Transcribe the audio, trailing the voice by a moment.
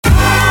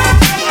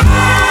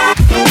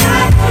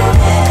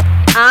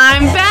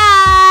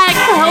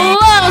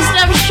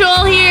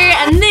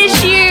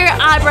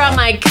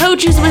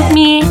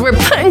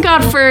we're putting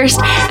God first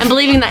and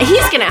believing that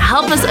He's going to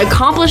help us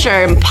accomplish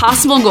our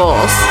impossible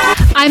goals.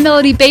 I'm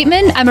Melody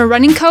Bateman. I'm a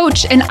running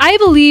coach, and I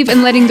believe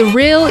in letting the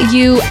real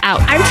you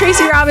out. I'm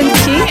Tracy Robbins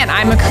King, and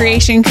I'm a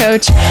creation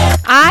coach.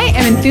 I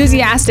am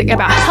enthusiastic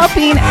about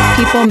helping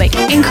people make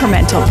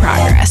incremental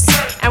progress.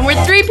 And we're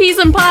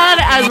 3Ps in Pod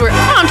as we're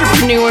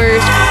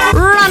entrepreneurs,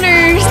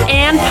 runners,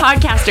 and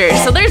podcasters.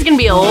 So there's going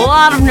to be a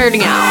lot of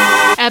nerding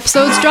out.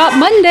 Episodes drop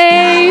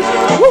Monday.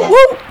 Woo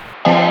woo!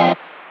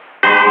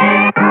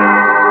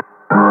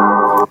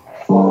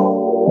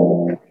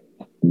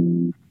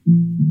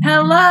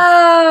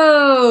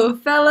 Hello,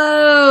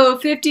 fellow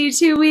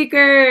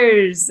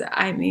 52-weekers.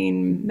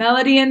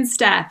 Melody and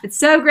Steph. It's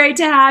so great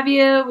to have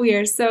you. We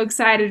are so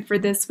excited for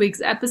this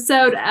week's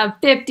episode of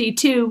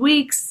 52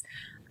 Weeks.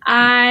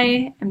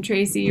 I am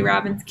Tracy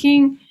Robbins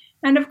King,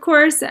 and of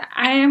course,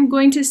 I am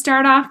going to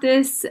start off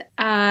this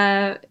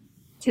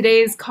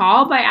today's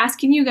call by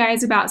asking you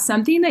guys about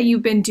something that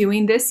you've been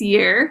doing this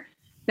year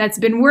that's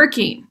been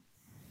working.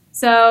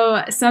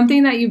 So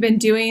something that you've been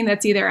doing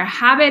that's either a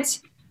habit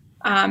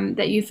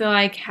that you feel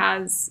like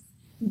has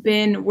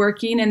been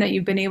working and that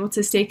you've been able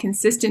to stay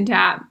consistent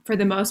at for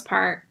the most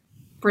part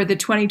for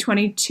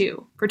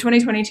 2022.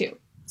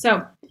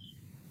 So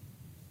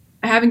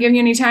I haven't given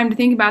you any time to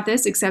think about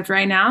this except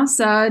right now.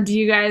 So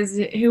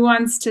who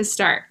wants to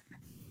start?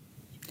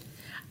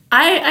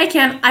 I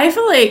can. I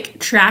feel like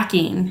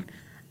tracking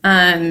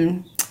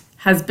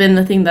has been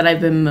the thing that I've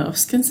been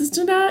most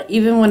consistent at.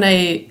 Even when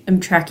I am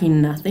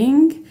tracking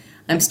nothing,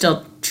 I'm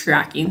still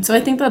tracking. So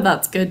I think that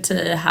that's good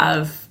to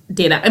have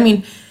data. I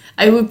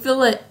feel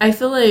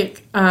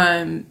like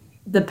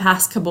the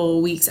past couple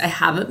of weeks I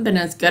haven't been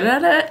as good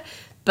at it,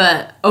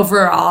 but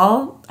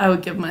overall I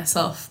would give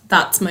myself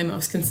that's my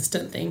most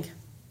consistent thing.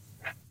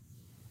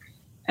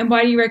 And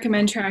why do you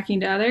recommend tracking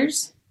to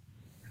others?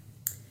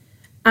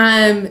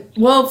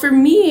 Well, for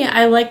me,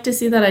 I like to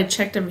see that I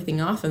checked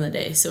everything off in the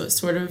day, so it's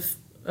sort of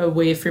a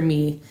way for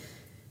me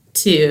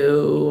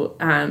to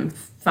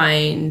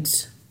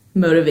find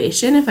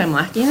motivation if I'm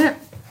lacking it.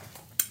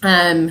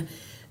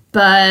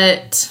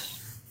 But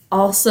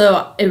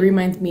also it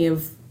reminds me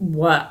of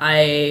what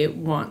I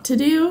want to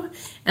do.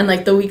 And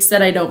like the weeks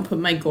that I don't put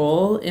my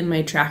goal in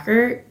my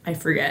tracker, I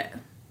forget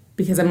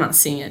because I'm not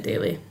seeing it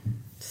daily.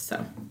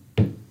 So.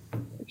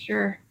 For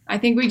sure. I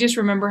think we just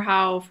remember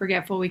how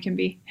forgetful we can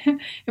be.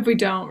 If we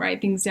don't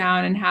write things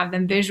down and have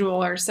them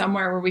visual or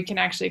somewhere where we can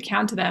actually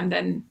count to them,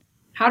 then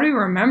how do we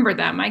remember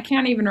them? I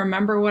can't even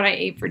remember what I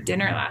ate for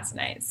dinner last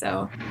night.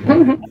 So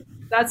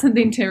that's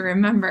something to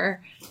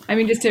remember.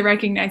 Just to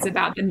recognize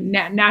about the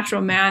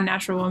natural man,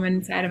 natural woman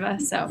inside of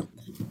us. So,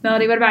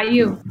 Melody, what about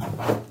you?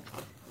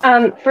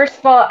 First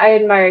of all, I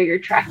admire your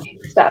tracking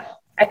stuff.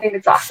 I think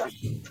it's awesome.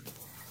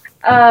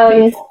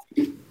 I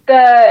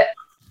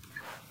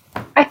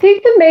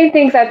think the main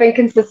things I've been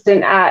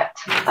consistent at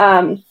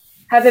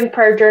have been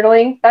prayer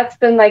journaling. That's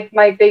been like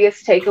my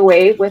biggest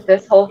takeaway with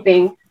this whole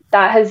thing.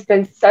 That has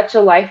been such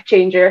a life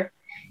changer.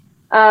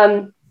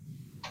 I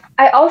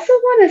also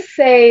want to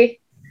say,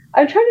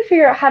 I'm trying to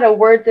figure out how to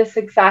word this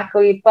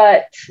exactly,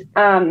 but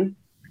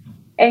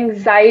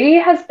anxiety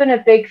has been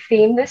a big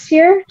theme this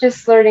year,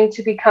 just learning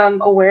to become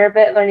aware of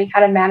it, learning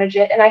how to manage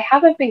it. And I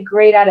haven't been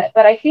great at it,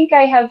 but I think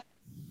I have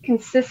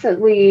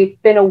consistently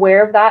been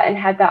aware of that and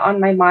had that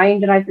on my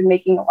mind, and I've been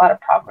making a lot of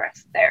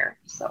progress there.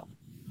 So,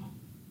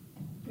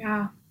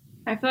 yeah,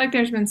 I feel like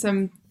there's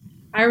been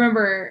I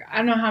remember, I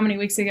don't know how many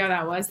weeks ago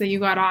that was that you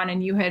got on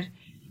and you'd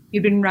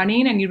been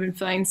running and you'd been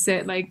feeling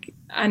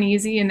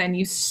uneasy, and then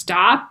you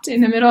stopped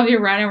in the middle of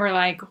your run and were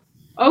like,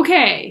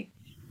 okay,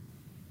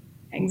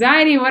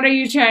 anxiety, what are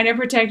you trying to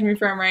protect me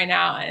from right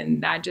now?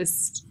 And that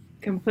just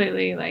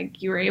completely,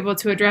 you were able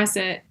to address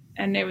it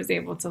and it was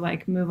able to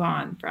move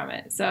on from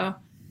it. So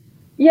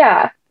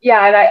yeah,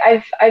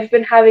 and I've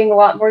been having a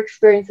lot more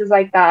experiences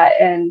like that,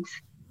 and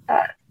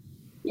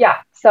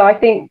so I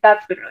think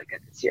that's been really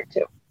good this year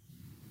too.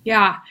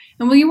 Yeah.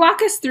 And will you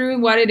walk us through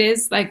what it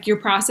is, your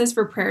process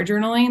for prayer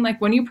journaling?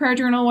 When you prayer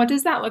journal, what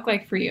does that look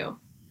like for you?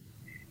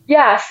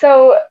 Yeah.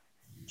 So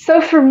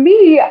for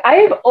me,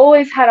 I've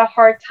always had a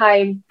hard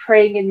time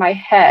praying in my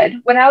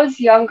head. When I was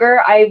younger,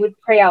 I would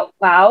pray out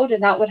loud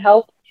and that would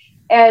help.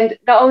 And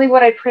not only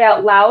would I pray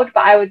out loud,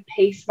 but I would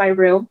pace my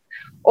room,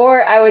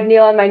 or I would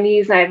kneel on my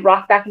knees and I'd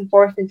rock back and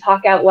forth and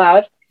talk out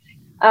loud.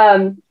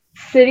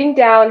 Sitting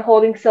down,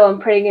 holding still and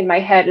praying in my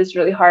head is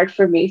really hard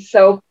for me.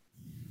 So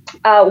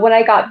when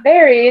I got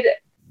married,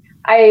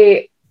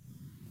 I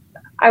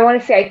want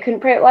to say I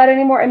couldn't pray out loud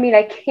anymore.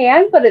 I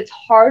can, but it's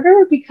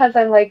harder because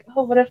I'm like,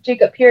 oh, what if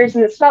Jacob hears?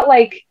 And it's not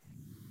like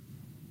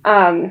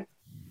I'm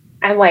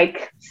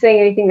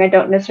saying anything I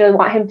don't necessarily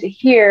want him to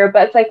hear,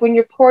 but it's when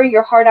you're pouring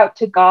your heart out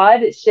to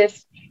God,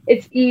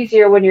 it's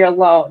easier when you're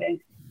alone,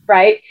 and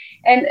right.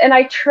 And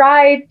I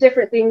tried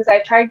different things. I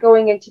tried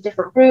going into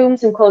different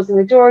rooms and closing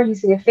the door,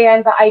 using a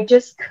fan, but I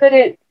just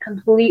couldn't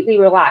completely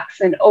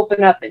relax and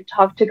open up and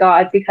talk to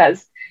God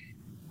because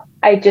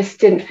I just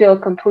didn't feel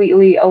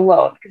completely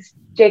alone because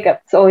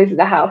Jacob's always in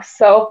the house.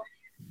 So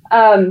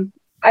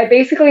I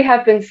basically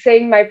have been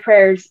saying my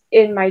prayers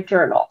in my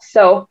journal.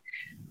 So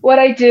what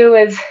I do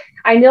is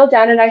I kneel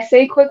down and I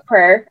say a quick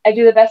prayer. I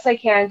do the best I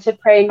can to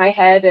pray in my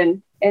head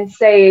and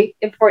say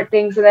important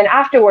things. And then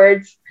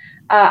afterwards,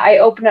 I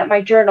open up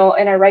my journal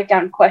and I write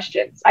down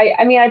questions.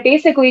 I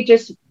basically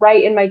just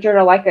write in my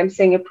journal like I'm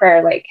saying a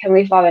prayer, like,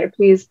 Heavenly Father,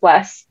 please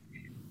bless,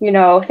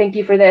 thank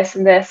you for this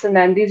and this. And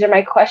then these are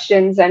my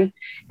questions. And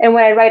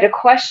when I write a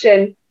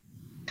question,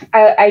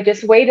 I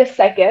just wait a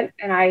second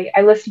and I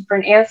listen for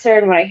an answer.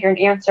 And when I hear an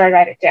answer, I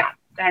write it down.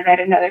 Then I write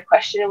another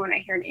question. And when I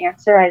hear an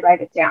answer, I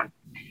write it down.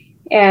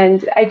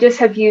 And I just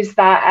have used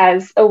that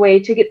as a way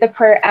to get the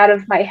prayer out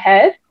of my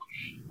head.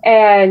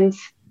 And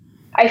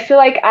I feel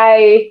like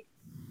I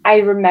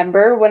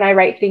remember when I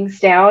write things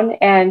down.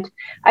 And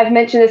I've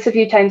mentioned this a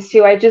few times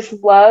too. I just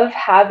love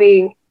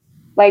having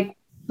like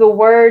the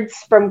words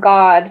from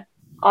God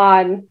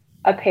on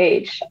a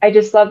page. I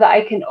just love that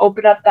I can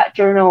open up that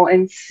journal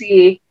and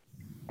see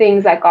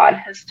things that God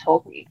has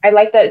told me. I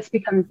like that it's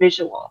become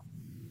visual.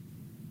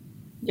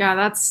 Yeah,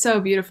 that's so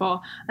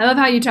beautiful. I love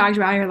how you talked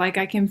about you're like,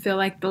 I can feel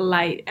like the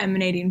light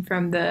emanating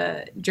from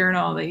the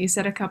journal that you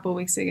said a couple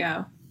weeks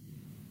ago.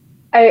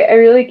 I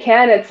really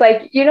can. It's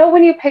like,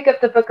 when you pick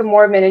up the Book of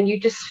Mormon and you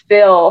just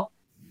feel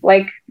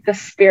like the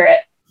spirit.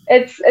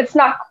 It's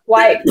not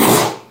quite,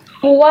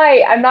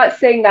 I'm not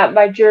saying that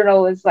my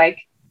journal is like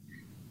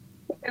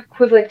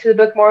equivalent to the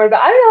Book of Mormon,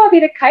 but I don't know. I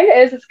mean, it kind of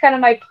is. It's kind of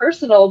my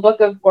personal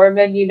Book of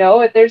Mormon,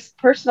 there's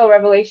personal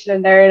revelation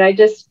in there. And I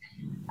just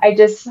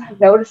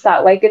noticed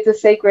that like it's a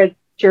sacred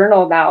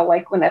journal now.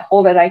 Like when I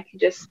hold it, I can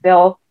just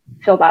feel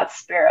that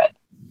spirit.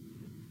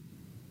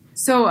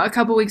 So a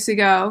couple weeks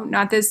ago,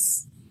 not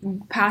this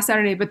past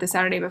Saturday, but the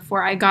Saturday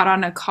before, I got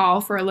on a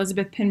call for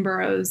Elizabeth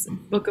Pinborough's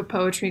book of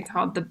poetry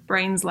called The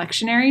Brains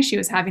Lectionary. She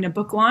was having a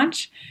book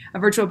launch, a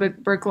virtual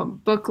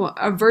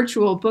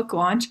book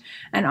launch.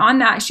 And on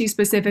that, she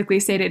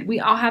specifically stated, we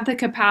all have the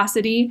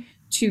capacity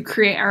to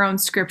create our own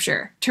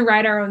scripture, to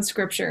write our own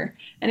scripture.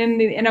 And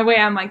in a way,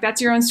 I'm like,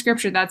 that's your own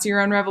scripture. That's your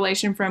own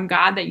revelation from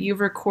God that you've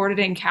recorded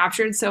and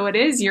captured. So it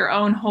is your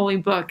own holy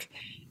book.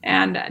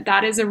 And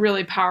that is a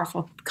really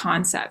powerful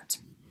concept.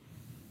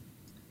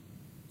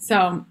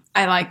 So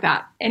I like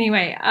that.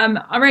 Anyway,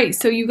 all right.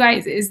 So you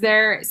guys,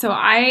 to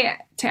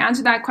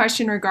answer that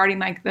question regarding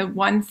like the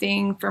one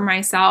thing for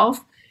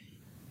myself,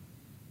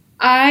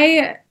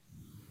 I'm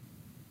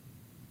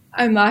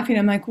laughing.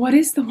 I'm like, what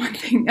is the one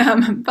thing?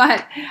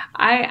 But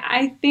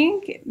I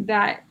think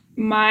that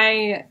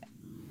my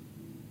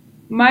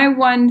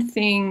one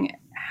thing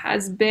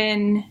has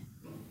been,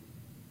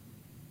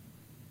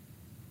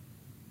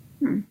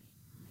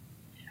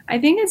 I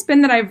think it's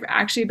been that I've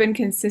actually been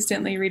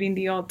consistently reading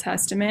the Old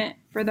Testament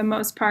for the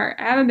most part.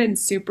 I haven't been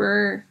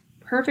super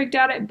perfect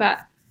at it,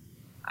 but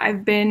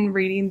I've been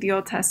reading the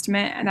Old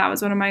Testament, and that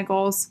was one of my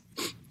goals.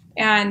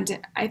 And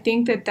I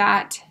think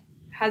that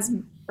has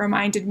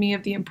reminded me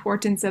of the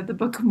importance of the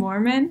Book of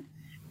Mormon.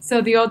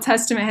 So the Old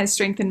Testament has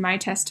strengthened my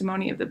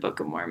testimony of the Book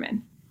of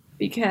Mormon,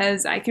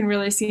 because I can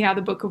really see how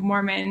the Book of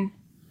Mormon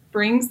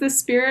brings the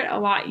Spirit a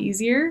lot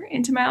easier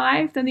into my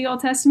life than the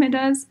Old Testament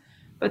does,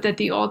 but that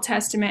the Old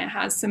Testament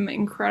has some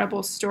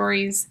incredible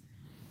stories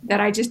that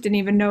I just didn't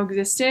even know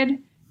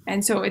existed.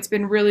 And so it's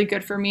been really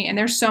good for me. And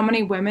there's so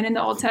many women in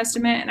the Old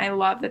Testament, and I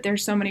love that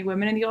there's so many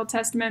women in the Old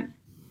Testament.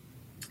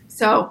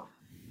 So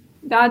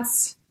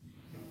that's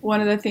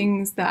one of the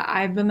things that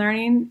I've been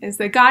learning, is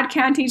that God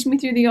can teach me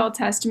through the Old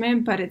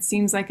Testament, but it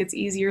seems like it's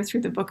easier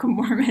through the Book of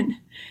Mormon.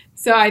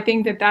 So I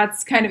think that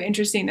that's kind of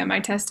interesting that my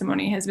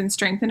testimony has been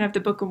strengthened of the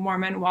Book of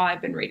Mormon while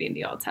I've been reading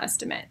the Old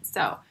Testament.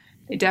 So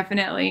they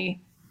definitely,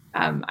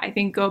 I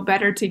think, go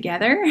better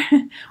together,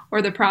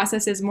 or the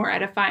process is more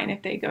edifying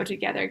if they go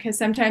together. Because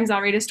sometimes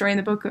I'll read a story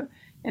in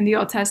the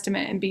Old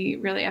Testament and be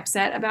really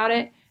upset about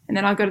it, and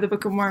then I'll go to the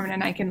Book of Mormon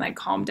and I can like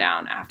calm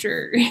down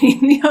after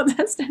reading the Old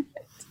Testament.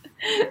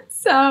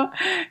 So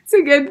it's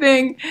a good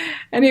thing.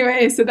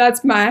 Anyway, so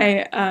that's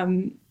my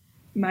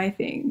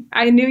thing.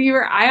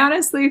 I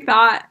honestly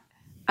thought,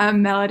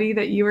 Melody,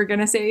 that you were going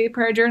to say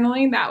prayer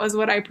journaling. That was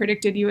what I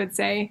predicted you would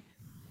say.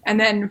 And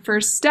then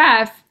for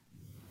Steph,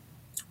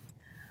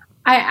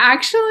 I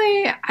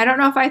don't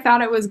know if I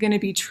thought it was going to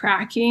be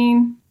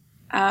tracking,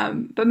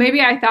 but maybe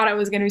I thought it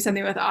was going to be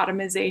something with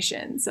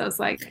automation. So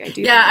it's like, I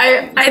do.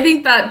 Yeah, I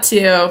think that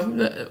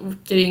too.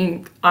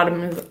 Getting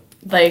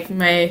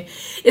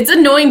it's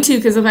annoying too,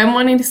 because if I'm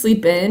wanting to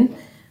sleep in,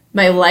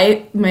 my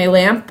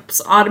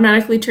lamps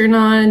automatically turn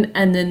on,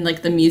 and then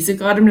like the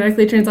music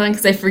automatically turns on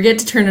because I forget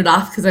to turn it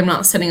off because I'm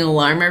not setting an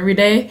alarm every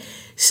day.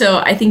 So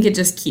I think it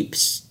just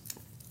keeps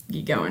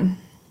you going.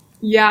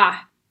 Yeah.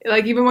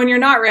 Like even when you're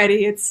not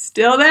ready, it's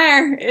still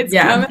there. It's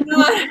coming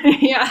on.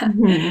 Yeah.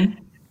 Mm-hmm.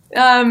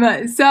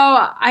 So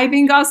I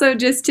think also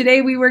just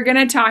today we were going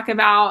to talk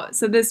about,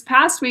 so this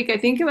past week, I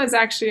think it was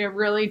actually a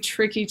really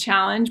tricky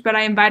challenge, but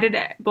I invited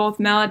both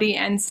Melody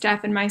and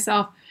Steph and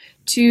myself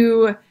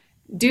to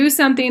do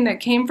something that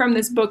came from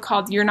this book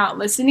called You're Not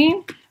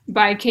Listening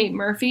by Kate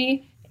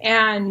Murphy.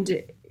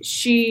 And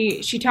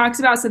she talks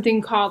about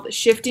something called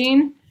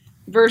shifting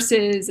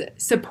versus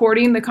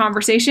supporting the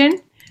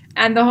conversation.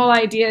 And the whole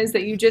idea is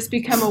that you just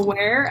become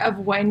aware of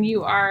when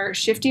you are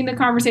shifting the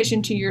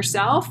conversation to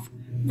yourself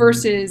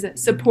versus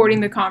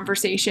supporting the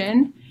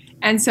conversation.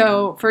 And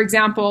so, for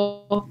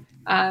example,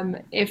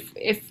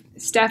 if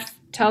Steph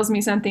tells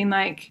me something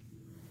like,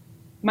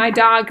 my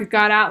dog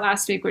got out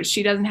last week, which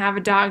she doesn't have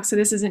a dog, so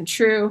this isn't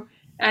true,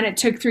 and it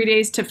took 3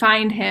 days to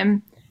find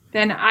him,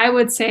 then I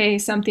would say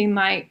something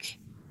like,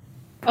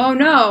 oh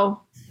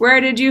no,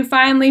 where did you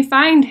finally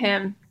find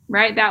him?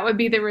 Right? That would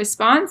be the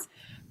response.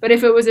 But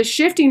if it was a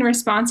shifting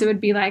response, it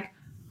would be like,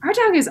 our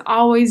dog is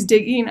always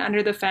digging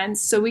under the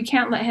fence, so we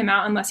can't let him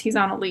out unless he's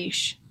on a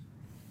leash.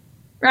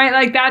 Right?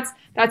 Like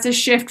that's a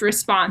shift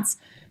response.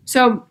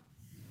 So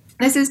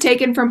this is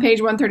taken from page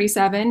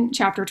 137,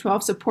 chapter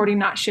 12, supporting,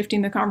 not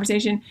shifting the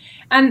conversation.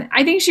 And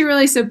I think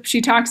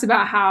she talks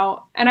about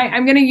how, and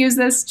I'm going to use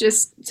this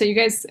just so you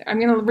guys, I'm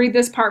going to read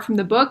this part from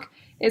the book.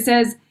 It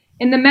says,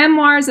 in the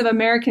memoirs of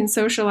American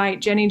socialite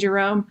Jenny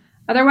Jerome,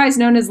 otherwise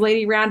known as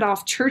Lady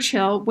Randolph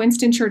Churchill,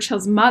 Winston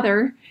Churchill's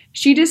mother,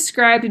 she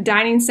described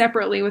dining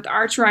separately with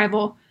arch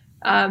rival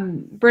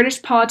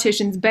British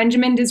politicians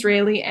Benjamin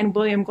Disraeli and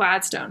William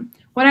Gladstone.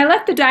 When I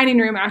left the dining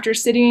room after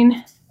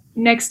sitting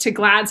next to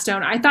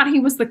Gladstone, I thought he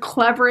was the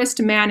cleverest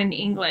man in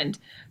England.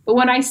 But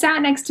when I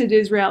sat next to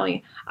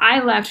Disraeli, I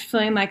left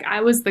feeling like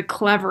I was the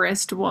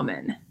cleverest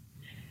woman.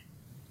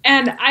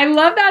 And I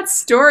love that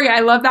story. I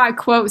love that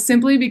quote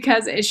simply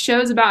because it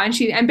shows about,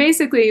 and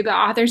basically the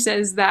author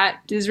says that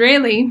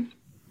Disraeli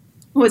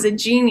was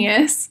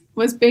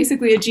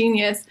basically a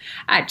genius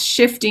at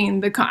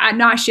shifting at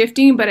not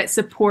shifting, but at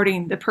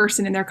supporting the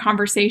person in their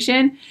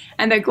conversation.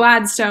 And that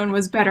Gladstone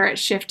was better at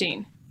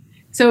shifting.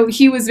 So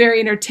he was very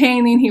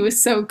entertaining. He was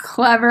so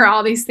clever,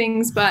 all these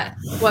things. But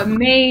what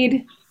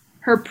made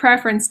her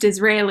preference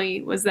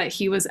Disraeli was that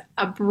he was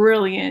a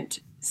brilliant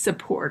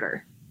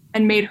supporter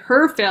and made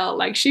her feel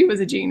like she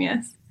was a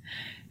genius.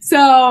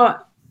 So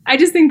I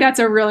just think that's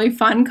a really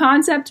fun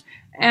concept.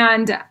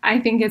 And I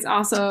think it's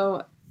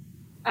also,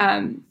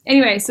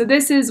 anyway, so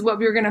this is what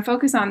we're going to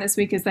focus on this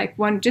week is like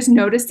just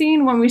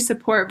noticing when we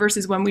support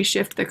versus when we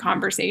shift the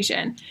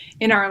conversation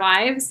in our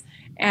lives.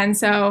 And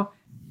so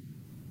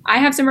I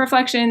have some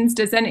reflections.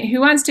 Who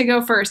wants to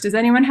go first? Does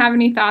anyone have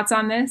any thoughts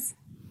on this?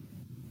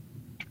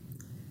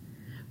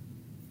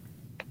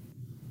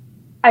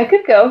 I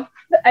could go.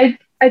 I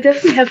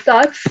definitely have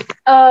thoughts.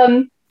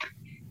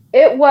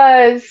 It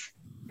was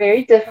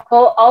very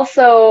difficult.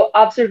 Also,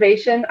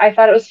 observation. I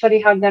thought it was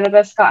funny how none of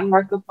us got in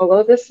Marco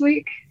Polo this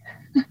week.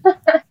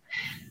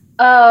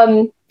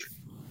 When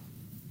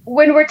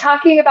we're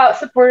talking about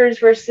supporters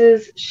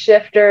versus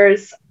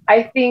shifters,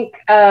 I think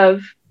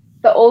of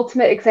the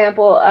ultimate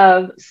example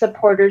of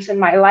supporters in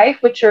my life,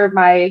 which are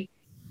my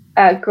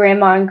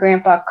grandma and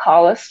grandpa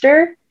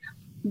Collister.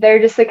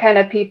 They're just the kind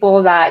of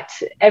people that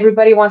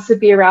everybody wants to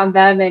be around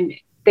them, and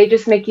they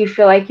just make you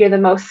feel like you're the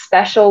most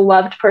special,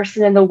 loved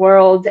person in the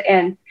world.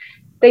 And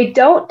they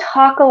don't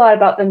talk a lot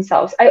about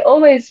themselves. I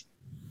always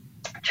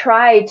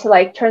try to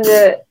like turn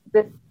the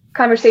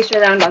conversation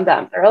around on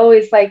them. They're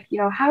always like,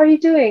 how are you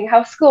doing?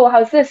 How's school?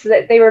 How's this?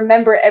 That they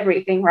remember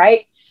everything,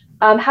 right?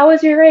 How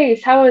was your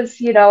race? How was,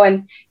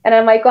 and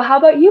I'm like, well, how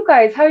about you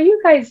guys? How are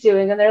you guys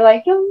doing? And they're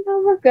like,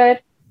 no, we're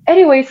good.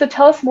 Anyway, so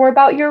tell us more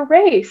about your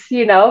race,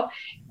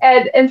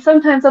 And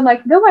sometimes I'm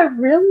like, no, I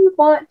really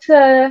want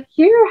to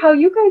hear how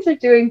you guys are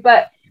doing,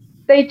 but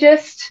they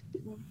just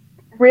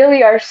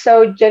really are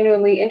so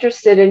genuinely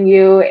interested in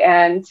you,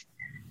 and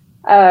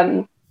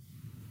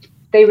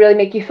they really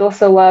make you feel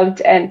so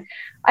loved. And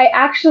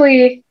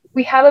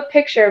we have a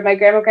picture of my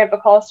grandma and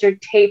grandpa Collister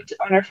taped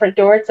on our front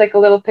door. It's like a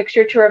little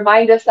picture to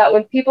remind us that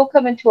when people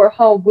come into our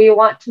home, we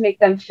want to make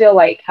them feel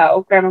like how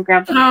grandma and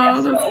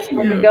grandpa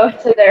when we go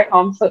to their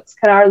home. So it's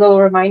kind of our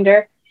little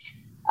reminder.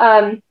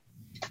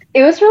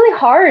 It was really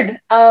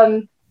hard.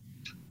 Something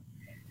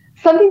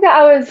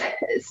that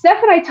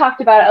Steph and I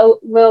talked about a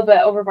little bit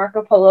over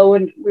Marco Polo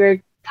when we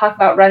were talking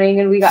about running,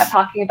 and we got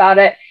talking about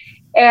it.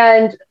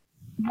 And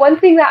one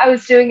thing that I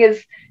was doing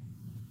is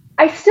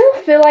I still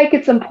feel like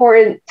it's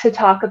important to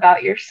talk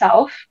about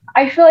yourself.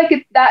 I feel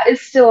like that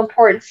is still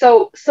important.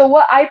 So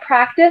what I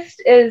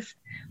practiced is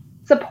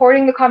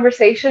supporting the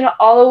conversation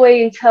all the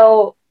way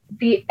until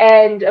the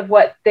end of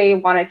what they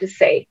wanted to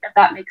say, if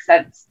that makes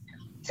sense.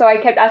 So I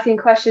kept asking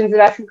questions,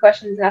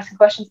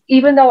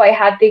 even though I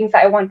had things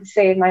that I wanted to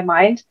say in my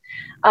mind.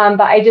 But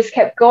I just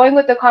kept going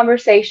with the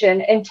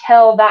conversation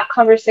until that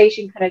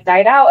conversation kind of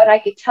died out, and I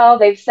could tell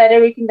they've said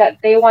everything that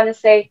they want to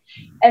say.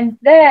 And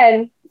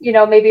then,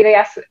 maybe they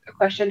ask a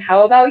question,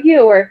 how about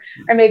you? Or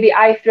maybe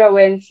I throw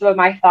in some of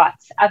my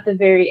thoughts at the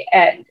very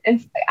end.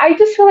 And I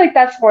just feel like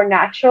that's more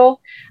natural.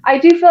 I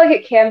do feel like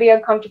it can be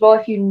uncomfortable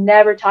if you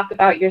never talk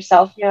about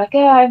yourself. You're like,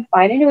 yeah, I'm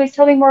fine. Anyways,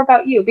 tell me more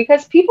about you.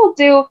 Because people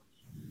do.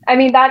 I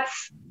mean,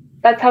 that's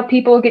how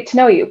people get to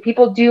know you.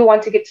 People do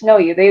want to get to know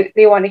you.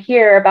 They want to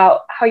hear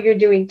about how you're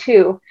doing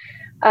too.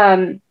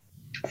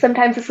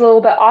 Sometimes it's a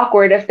little bit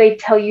awkward if they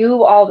tell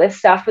you all this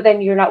stuff, but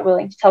then you're not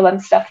willing to tell them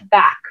stuff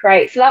back,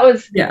 right? So that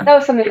was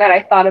something that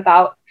I thought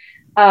about.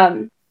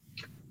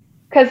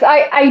 because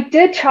I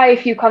did try a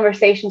few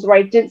conversations where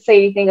I didn't say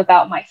anything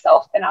about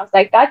myself. And I was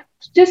like, that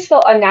just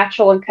felt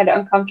unnatural and kind of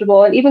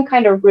uncomfortable and even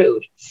kind of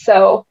rude.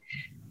 So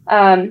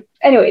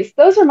anyways,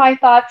 those are my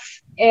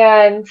thoughts.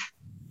 And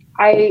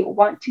I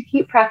want to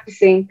keep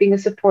practicing being a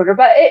supporter,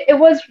 but it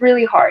was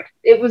really hard.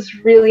 It was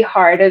really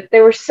hard.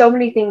 There were so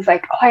many things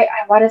like, oh, I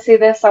want to say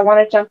this. I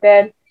want to jump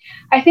in.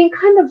 I think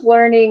kind of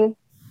learning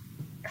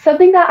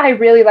something that I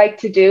really like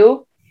to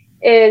do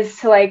is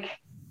to like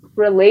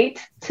relate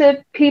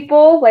to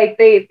people. Like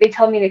they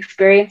tell me an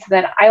experience, and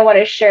then I want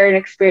to share an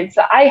experience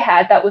that I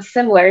had that was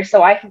similar.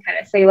 So I can kind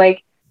of say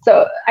like,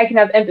 so I can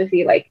have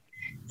empathy, like,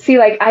 see,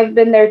 like I've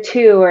been there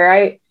too, or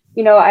I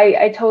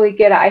totally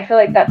get it. I feel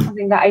like that's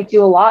something that I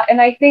do a lot.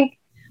 And I think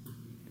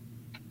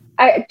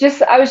I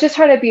was just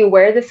trying to be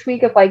aware this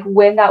week of like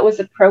when that was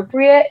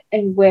appropriate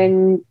and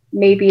when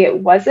maybe it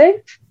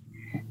wasn't.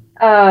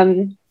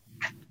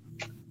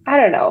 I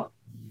don't know,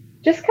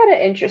 just kind of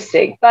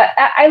interesting. But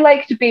I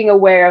liked being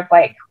aware of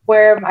like,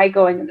 where am I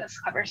going in this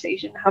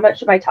conversation? How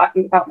much am I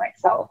talking about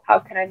myself? How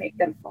can I make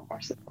them feel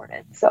more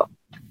supported? So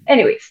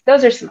anyways,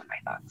 those are some of my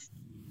thoughts.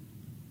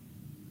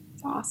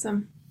 That's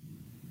awesome.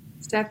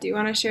 Steph, do you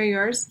want to share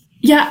yours?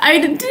 Yeah, I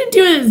didn't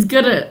do it as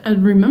good at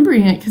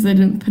remembering it because I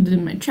didn't put it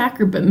in my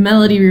tracker, but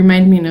Melody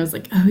reminded me and I was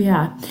like, oh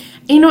yeah.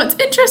 And you know, it's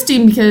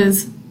interesting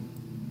because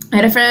I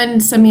had a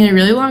friend send me a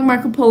really long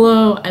Marco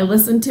Polo. I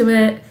listened to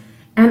it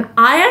and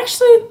I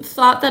actually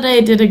thought that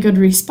I did a good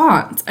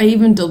response. I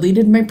even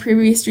deleted my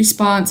previous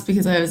response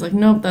because I was like,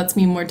 nope, that's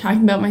me more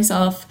talking about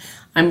myself.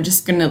 I'm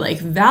just gonna like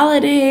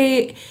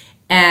validate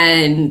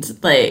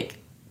and like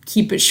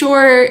keep it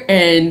short.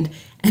 And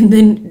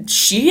then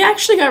she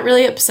actually got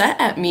really upset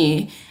at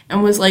me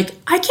and was like,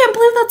 I can't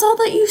believe that's all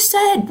that you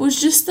said, was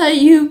just that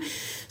you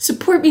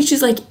support me.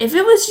 She's like, if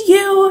it was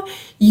you,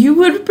 you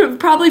would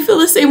probably feel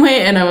the same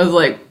way. And I was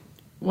like,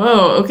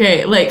 whoa,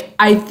 okay. Like,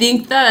 I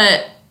think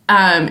that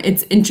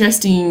it's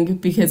interesting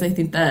because I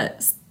think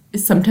that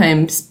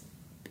sometimes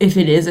if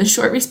it is a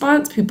short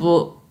response,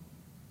 people,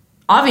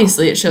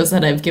 obviously it shows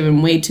that I've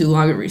given way too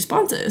long of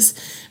responses,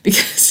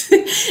 because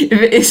if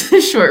it is a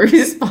short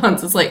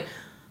response, it's like,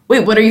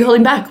 wait, what are you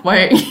holding back?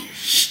 Why aren't you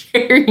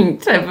sharing,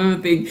 type of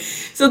a thing?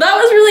 So that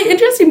was really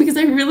interesting because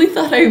I really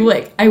thought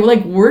I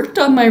worked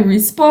on my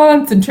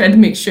response and tried to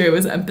make sure it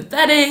was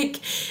empathetic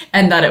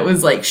and that it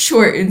was like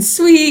short and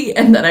sweet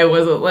and that I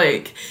wasn't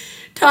like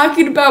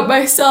talking about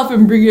myself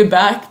and bringing it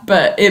back,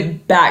 but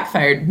it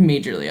backfired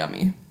majorly on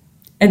me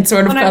and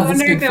sort of caused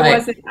this big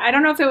fight. I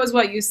don't know if it was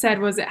what you said.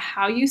 Was it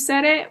how you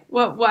said it?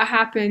 What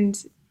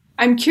happened?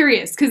 I'm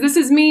curious because this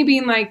is me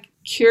being like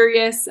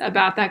curious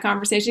about that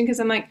conversation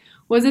because I'm like,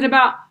 was it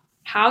about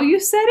how you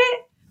said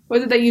it?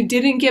 Was it that you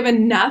didn't give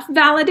enough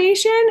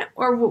validation,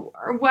 or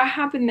what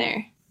happened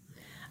there?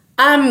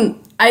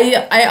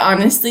 I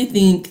honestly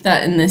think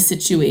that in this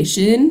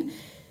situation,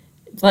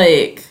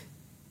 like,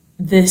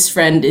 this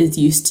friend is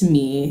used to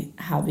me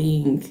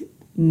having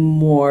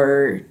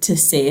more to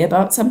say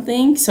about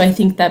something. So I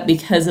think that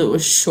because it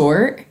was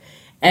short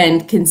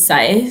and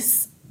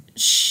concise,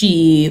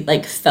 she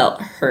like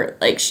felt hurt.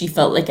 Like she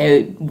felt like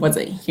I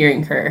wasn't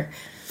hearing her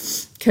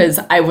because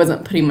I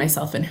wasn't putting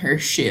myself in her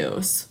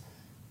shoes.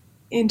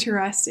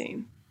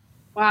 Interesting.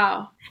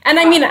 Wow. And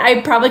I mean,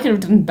 I probably could have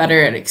done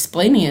better at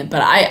explaining it,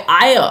 but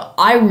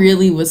I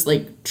really was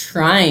like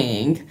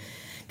trying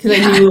because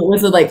I knew it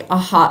was like a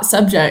hot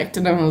subject,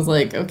 and I was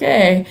like,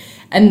 okay.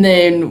 And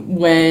then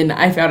when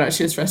I found out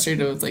she was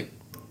frustrated, I was like,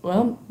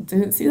 well,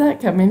 didn't see that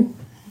coming.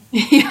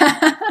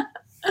 Yeah.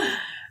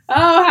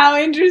 Oh, how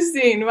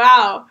interesting.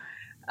 Wow.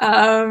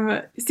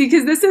 See,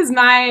 because this is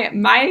my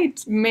main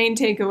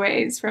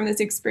takeaways from this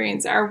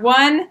experience are,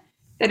 one,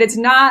 that it's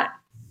not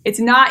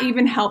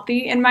even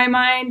healthy in my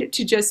mind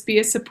to just be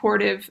a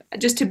supporter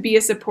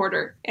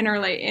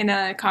in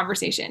a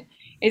conversation.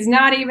 It's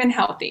not even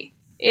healthy.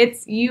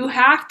 You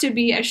have to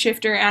be a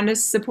shifter and a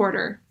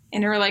supporter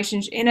in a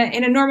relationship, in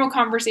a normal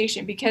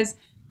conversation, because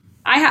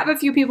I have a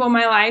few people in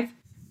my life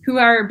who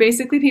are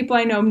basically people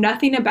I know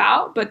nothing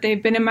about, but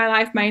they've been in my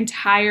life my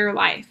entire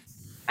life.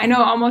 I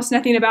know almost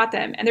nothing about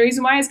them. And the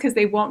reason why is because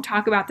they won't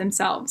talk about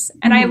themselves.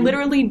 And I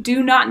literally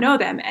do not know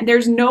them. And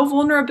there's no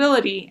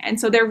vulnerability.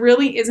 And so there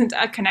really isn't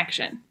a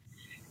connection.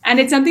 And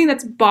it's something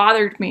that's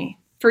bothered me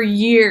for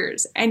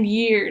years and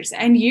years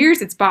and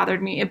years. It's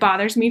bothered me. It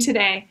bothers me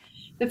today.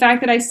 The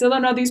fact that I still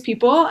don't know these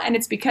people. And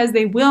it's because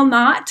they will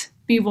not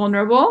be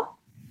vulnerable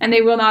and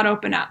they will not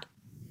open up.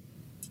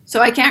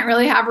 So I can't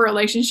really have a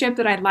relationship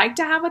that I'd like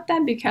to have with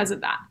them because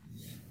of that.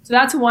 So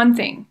that's one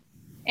thing.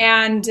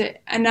 And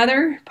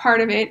another part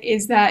of it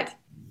is that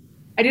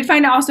I did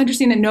find it also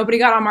interesting that nobody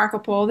got on Marco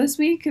Polo this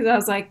week, because I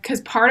was like,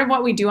 because part of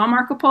what we do on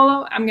Marco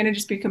Polo, I'm going to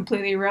just be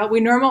completely real. We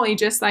normally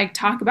just like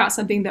talk about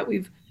something that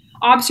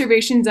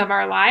observations of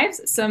our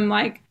lives. Some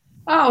like,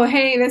 oh,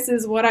 hey, this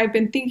is what I've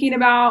been thinking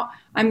about.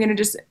 I'm going to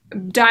just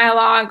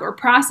dialogue or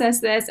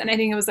process this. And I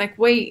think it was like,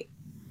 wait,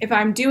 if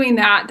I'm doing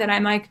that, then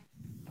I'm like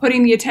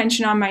putting the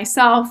attention on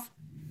myself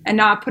and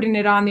not putting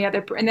it on the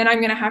other. And then I'm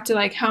going to have to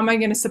like, how am I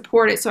going to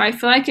support it? So I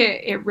feel like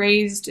it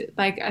raised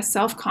like a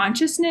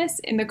self-consciousness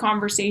in the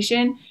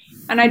conversation.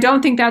 And I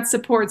don't think that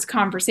supports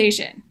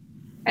conversation.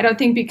 I don't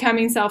think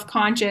becoming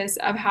self-conscious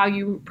of how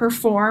you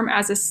perform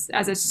as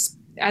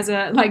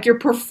a like your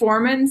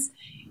performance,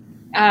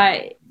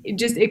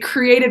 it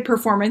created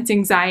performance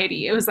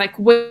anxiety. It was like,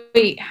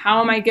 wait,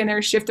 how am I going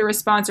to shift the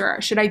response,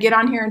 or should I get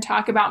on here and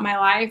talk about my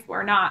life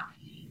or not?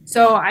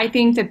 So I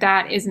think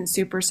that isn't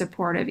super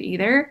supportive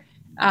either.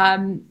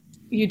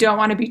 You don't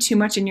want to be too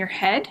much in your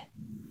head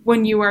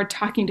when you are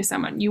talking to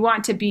someone. You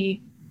want to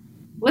be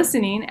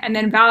listening and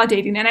then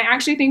validating. And I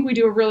actually think we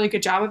do a really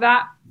good job of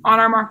that on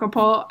our Marco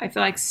Polo. I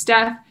feel like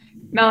Steph,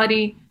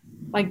 Melody,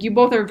 like you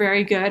both are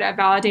very good at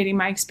validating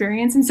my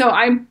experience. And so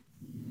I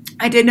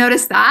did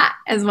notice that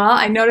as well.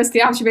 I noticed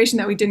the observation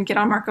that we didn't get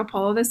on Marco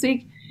Polo this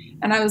week.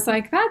 And I was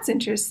like, that's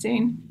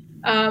interesting.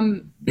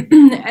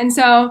 And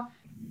so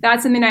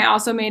that's something I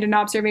also made an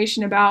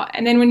observation about.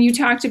 And then when you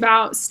talked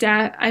about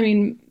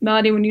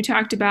Melody, when you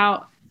talked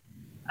about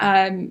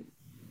kind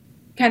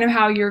of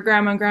how your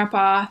grandma and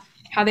grandpa,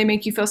 how they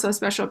make you feel so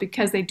special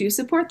because they do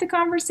support the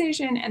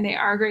conversation and they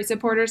are great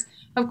supporters.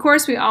 Of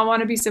course, we all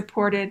want to be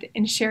supported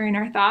in sharing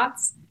our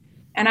thoughts.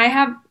 And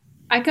I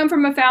come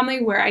from a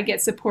family where I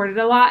get supported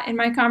a lot in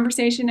my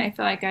conversation. I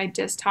feel like I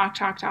just talk,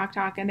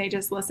 and they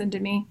just listen to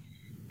me.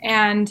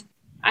 And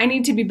I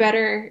need to be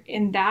better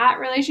in that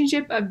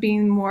relationship of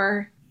being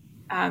more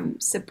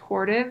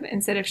supportive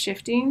instead of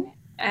shifting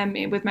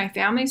with my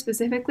family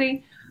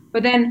specifically.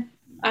 But then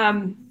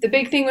the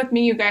big thing with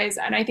me, you guys,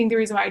 and I think the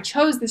reason why I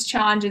chose this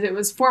challenge is it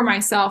was for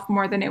myself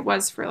more than it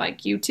was for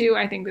like you two.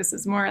 I think this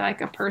is more like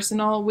a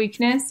personal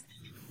weakness,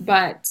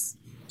 but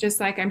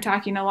just like I'm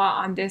talking a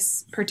lot on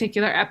this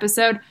particular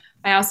episode,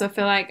 I also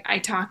feel like I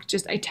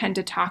tend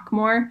to talk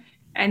more.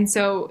 And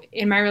so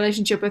in my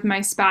relationship with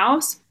my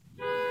spouse,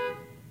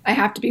 I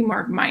have to be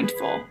more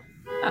mindful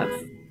of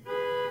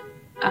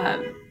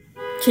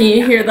can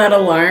you hear that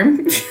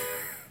alarm?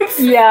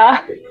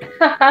 Yeah.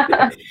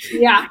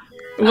 yeah.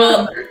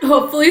 Well,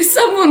 hopefully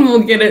someone will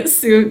get it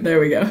soon. There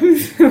we go.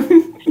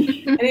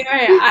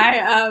 Anyway,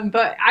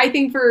 but I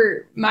think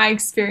for my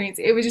experience,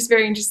 it was just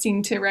very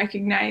interesting to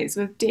recognize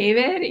with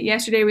David.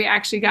 Yesterday, we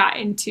actually got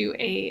into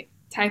a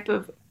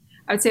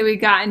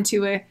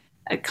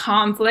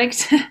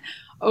conflict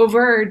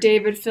over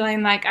David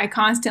feeling like I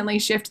constantly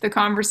shift the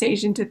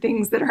conversation to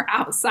things that are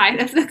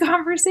outside of the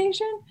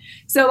conversation.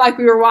 So like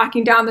we were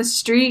walking down the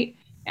street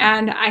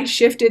and I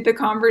shifted the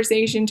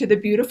conversation to the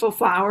beautiful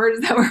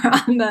flowers that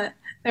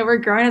were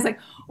growing. I was like,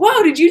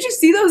 whoa, did you just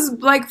see those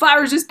like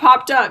flowers just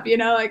popped up? You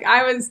know, like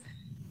I was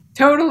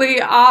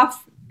totally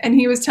off and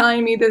he was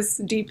telling me this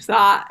deep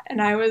thought. And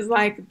I was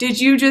like,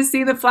 did you just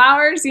see the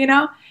flowers? You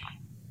know?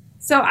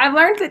 So I've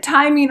learned that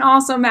timing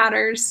also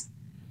matters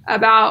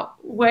about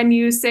when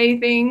you say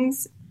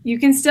things. You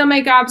can still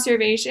make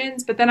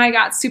observations, but then I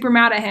got super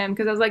mad at him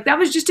because I was like, that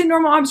was just a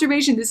normal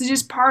observation. This is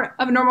just part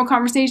of a normal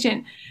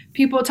conversation.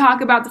 People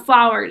talk about the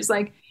flowers.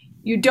 Like,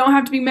 you don't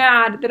have to be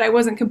mad that I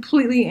wasn't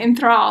completely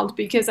enthralled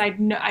because I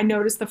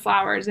noticed the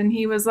flowers. And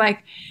he was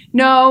like,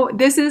 no,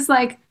 this is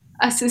like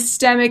a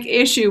systemic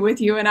issue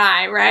with you and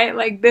I, right?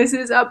 Like, this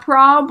is a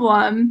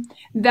problem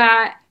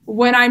that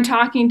when I'm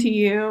talking to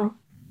you,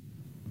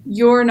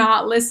 you're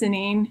not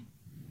listening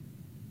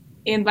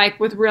in like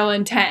with real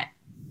intent.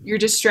 You're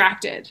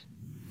distracted.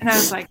 And I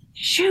was like,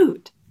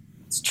 shoot,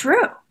 it's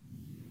true.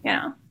 You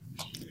know?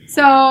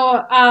 So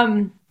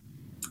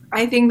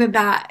I think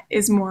that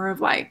is more of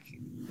like,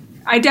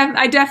 I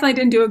definitely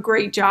didn't do a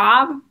great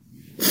job.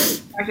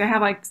 I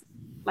have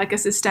like a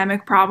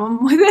systemic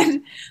problem with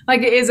it.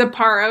 Like it is a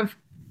part of,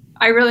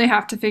 I really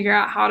have to figure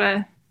out how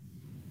to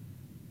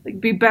like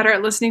be better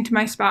at listening to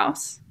my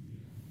spouse.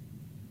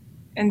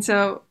 And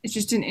so it's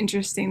just an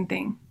interesting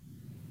thing.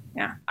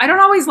 Yeah. I don't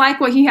always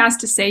like what he has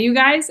to say, you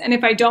guys. And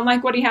if I don't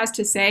like what he has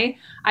to say,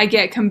 I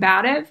get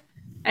combative.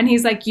 And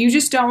he's like, you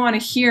just don't want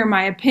to hear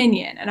my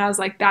opinion. And I was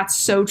like, that's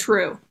so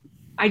true.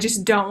 I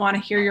just don't want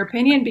to hear your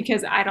opinion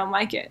because I don't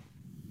like it.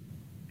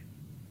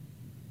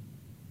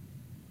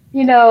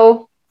 You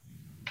know,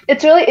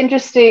 it's really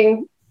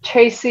interesting,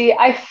 Tracy.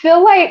 I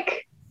feel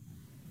like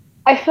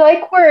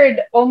we're in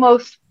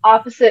almost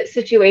opposite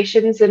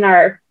situations in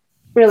our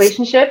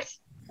relationships.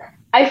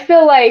 I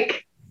feel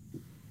like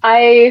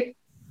I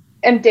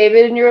am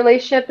David in your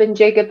relationship and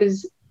Jacob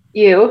is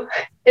you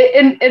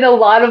in a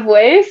lot of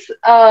ways.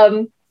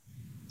 Because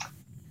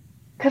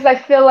I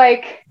feel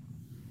like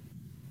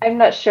I'm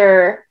not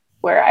sure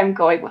where I'm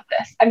going with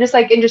this. I'm just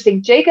like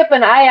interesting. Jacob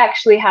and I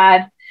actually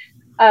had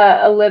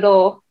a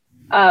little,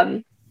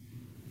 I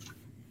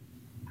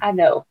don't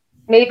know,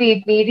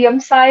 maybe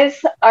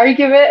medium-sized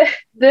argument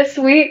this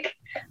week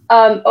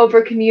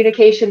over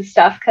communication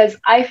stuff because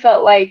I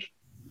felt like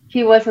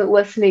he wasn't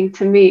listening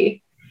to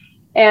me.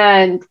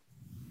 And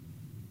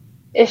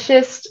it's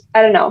just,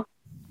 I don't know.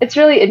 It's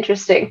really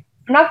interesting.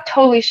 I'm not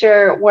totally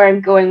sure where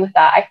I'm going with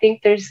that. I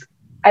think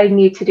I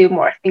need to do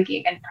more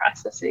thinking and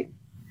processing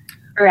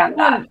around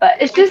that.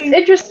 But it's just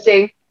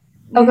interesting.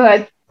 Oh, go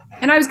ahead.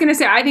 And I was going to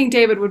say, I think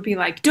David would be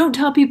like, don't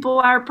tell people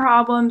our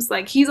problems.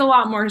 Like, he's a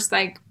lot more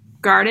like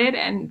guarded.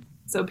 And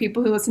so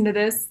people who listen to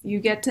this, you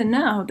get to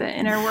know the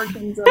inner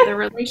workings of the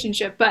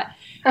relationship. But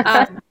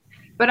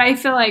I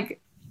feel like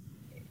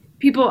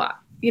people,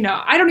 you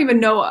know, I don't even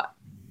know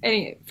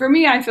any, for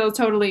me, I feel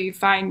totally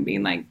fine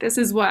being like, this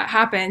is what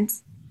happened,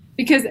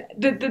 because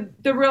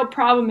the real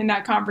problem in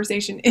that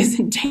conversation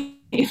isn't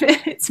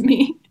David, it's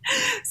me.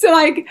 So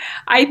like,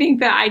 I think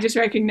that I just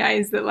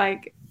recognize that,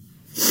 like,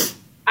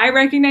 I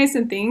recognize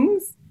some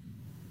things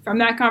from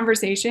that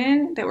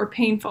conversation that were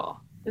painful.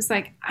 It's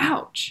like,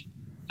 ouch,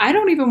 I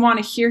don't even want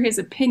to hear his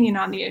opinion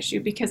on the issue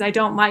because I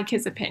don't like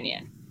his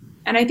opinion.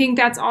 And I think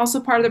that's also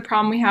part of the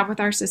problem we have with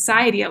our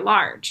society at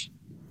large,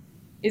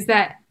 is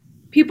that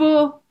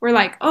people were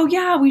like, oh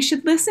yeah, we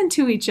should listen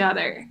to each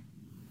other.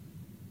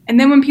 And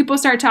then when people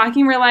start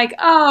talking, we're like,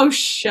 oh,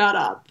 shut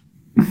up.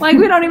 Like,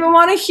 we don't even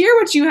want to hear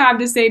what you have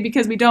to say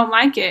because we don't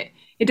like it.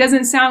 It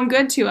doesn't sound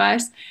good to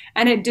us,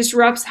 and it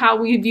disrupts how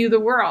we view the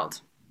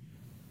world.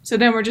 So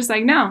then we're just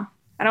like, no,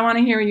 I don't want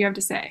to hear what you have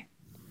to say.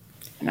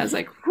 And I was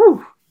like,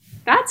 whew,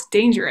 that's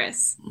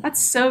dangerous.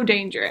 That's so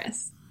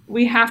dangerous.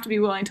 We have to be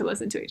willing to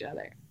listen to each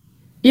other.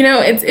 You know,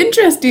 it's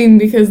interesting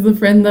because the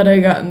friend that I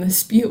got in the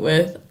dispute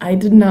with, I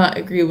did not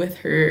agree with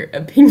her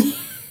opinion.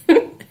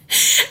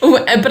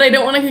 But I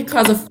don't want to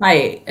cause a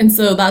fight. And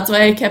so that's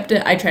why I kept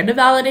it. I tried to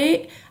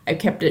validate. I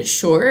kept it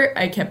short.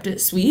 I kept it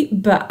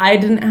sweet. But I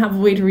didn't have a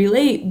way to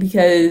relate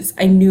because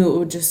I knew it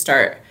would just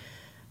start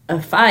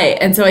a fight.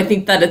 And so I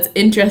think that it's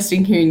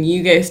interesting hearing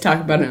you guys talk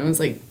about it. And I was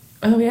like,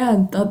 oh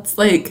yeah, that's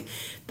like,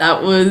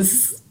 that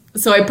was,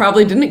 so I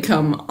probably didn't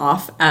come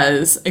off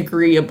as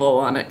agreeable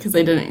on it because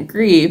I didn't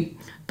agree.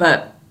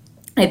 But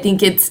I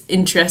think it's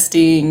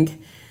interesting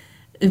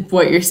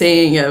what you're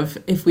saying of,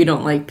 if we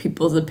don't like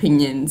people's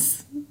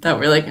opinions, that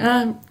we're like,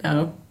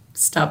 no,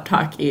 stop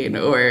talking.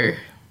 Or,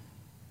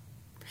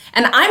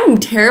 and I'm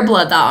terrible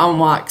at that on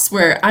walks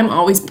where I'm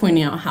always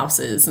pointing out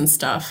houses and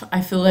stuff.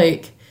 I feel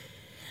like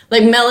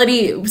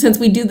Melody, since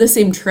we do the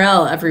same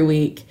trail every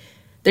week,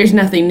 there's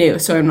nothing new.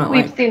 So I'm not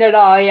We've seen it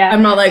all, yeah.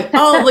 I'm not like,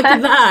 oh, look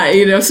at that,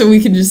 you know, so we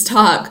can just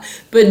talk.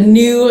 But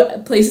new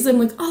places, I'm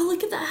like, oh,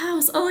 look at that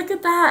house. Oh, look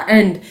at that.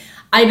 And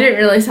I didn't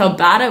realize how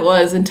bad it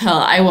was until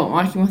I went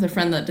walking with a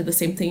friend that did the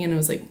same thing, and I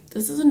was like,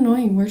 this is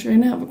annoying. We're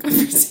trying to have a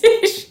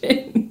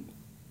conversation.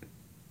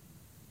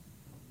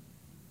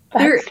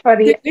 That's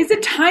funny. There is a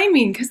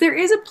timing, because there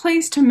is a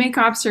place to make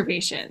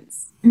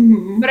observations.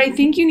 Mm-hmm. But I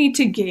think you need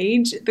to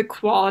gauge the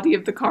quality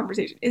of the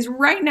conversation. Is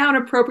right now an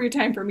appropriate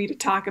time for me to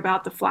talk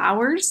about the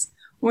flowers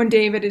when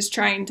David is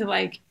trying to,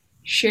 like,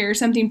 share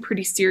something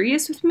pretty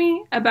serious with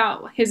me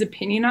about his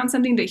opinion on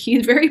something that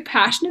he's very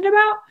passionate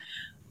about?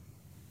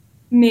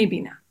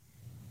 Maybe not.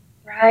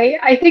 Right.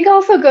 I think it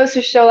also goes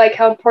to show like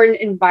how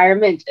important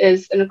environment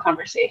is in a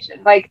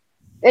conversation. Like,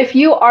 if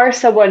you are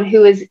someone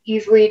who is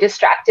easily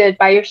distracted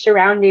by your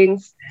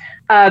surroundings,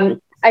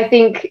 I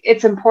think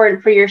it's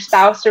important for your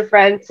spouse or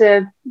friend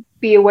to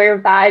be aware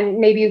of that, and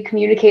maybe you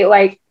communicate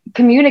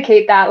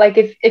that. Like,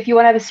 if you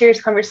want to have a serious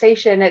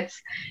conversation,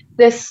 it's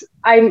this,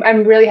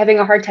 I'm really having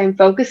a hard time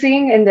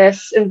focusing in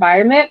this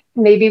environment.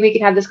 Maybe we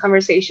can have this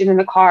conversation in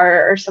the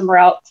car or somewhere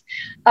else.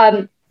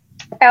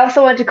 I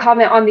also wanted to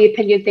comment on the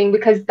opinion thing,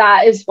 because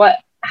that is what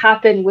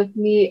happened with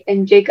me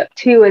and Jacob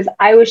too, is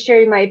I was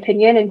sharing my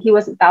opinion and he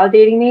wasn't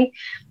validating me.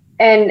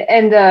 And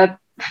the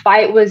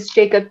fight was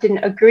Jacob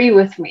didn't agree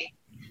with me.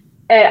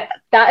 And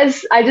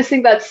I just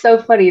think that's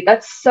so funny.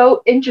 That's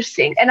so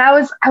interesting. And I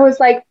was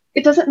like,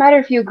 it doesn't matter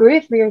if you agree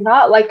with me or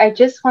not. Like, I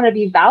just want to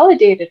be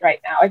validated right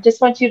now. I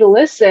just want you to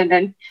listen.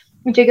 And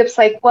Jacob's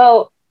like,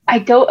 well, I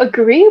don't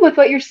agree with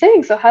what you're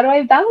saying. So how do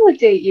I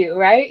validate you?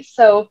 Right.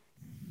 So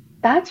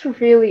that's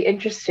really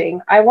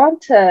interesting. I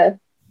want to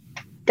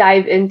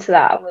dive into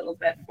that a little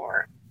bit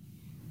more.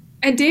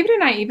 And David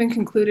and I even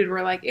concluded,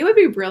 we're like, it would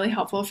be really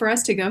helpful for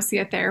us to go see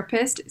a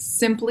therapist,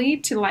 simply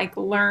to like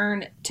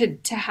learn to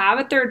have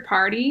a third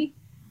party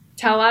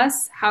tell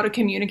us how to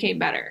communicate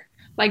better.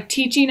 Like,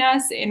 teaching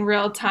us in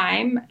real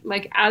time,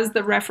 like as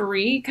the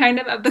referee kind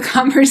of the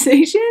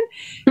conversation,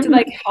 to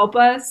like help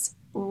us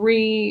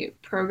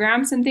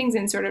reprogram some things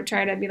and sort of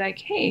try to be like,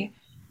 hey,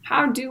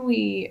 how do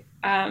we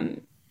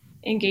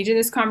engage in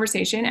this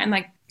conversation and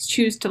like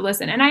choose to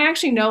listen? And I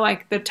actually know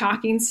like the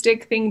talking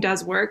stick thing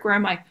does work, where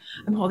I'm like,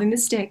 I'm holding the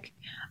stick.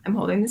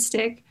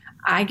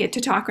 I get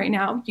to talk right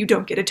now. You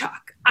don't get to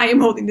talk. I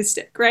am holding the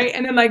stick, right?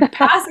 And then like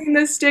passing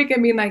the stick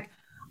and being like,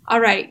 all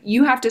right,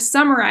 you have to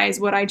summarize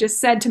what I just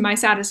said to my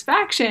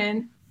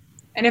satisfaction.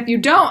 And if you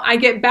don't, I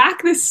get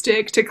back the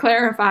stick to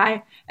clarify.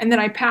 And then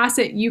I pass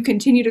it. You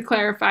continue to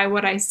clarify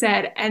what I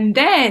said. And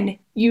then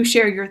you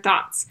share your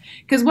thoughts.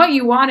 Because what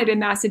you wanted in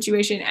that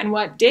situation, and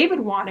what David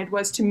wanted,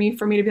 was for me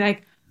to be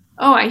like,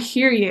 oh, I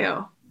hear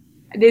you.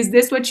 Is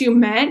this what you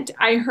meant?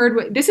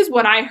 This is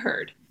what I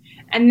heard.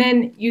 And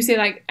then you say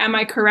like, am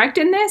I correct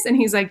in this? And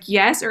he's like,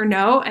 yes or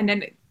no. And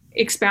then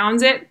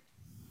expounds it.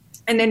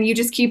 And then you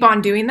just keep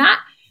on doing that.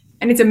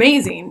 And it's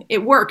amazing.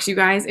 It works, you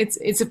guys.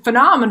 It's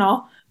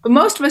phenomenal. But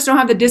most of us don't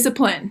have the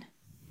discipline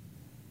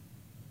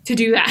to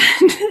do that.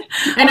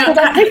 I know. So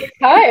that takes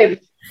time.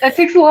 That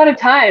takes a lot of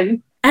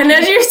time. And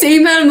as you're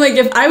saying that, I'm like,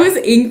 if I was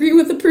angry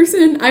with a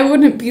person, I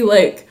wouldn't be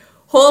like,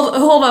 hold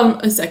on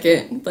a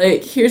second.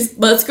 Like,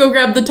 let's go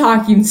grab the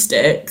talking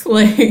stick.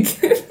 Like,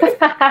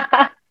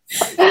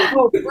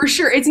 Oh, for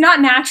sure. It's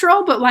not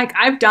natural, but like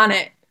I've done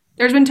it.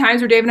 There's been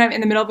times where Dave and I'm in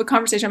the middle of a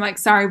conversation. I'm like,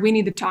 sorry, we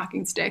need the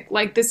talking stick.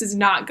 Like, this is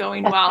not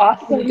going That's well.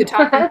 awesome. We need the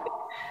talking stick.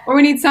 Or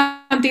we need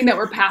something that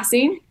we're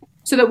passing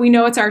so that we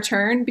know it's our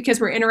turn,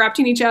 because we're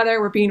interrupting each other.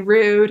 We're being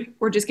rude.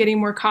 We're just getting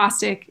more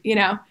caustic,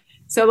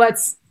 So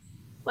let's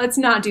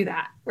not do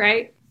that.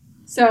 Right.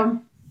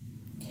 So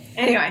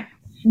anyway,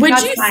 would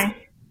that's you, fine.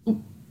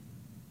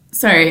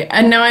 sorry,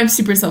 and now I'm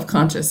super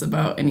self-conscious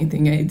about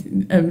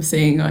anything I'm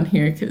saying on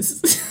here,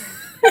 because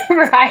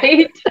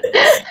Right.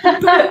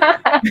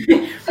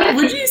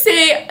 would you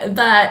say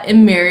that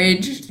in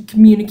marriage,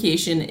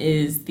 communication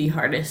is the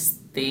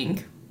hardest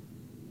thing?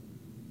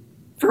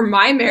 For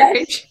my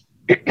marriage.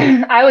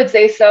 I would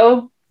say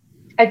so.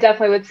 I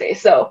definitely would say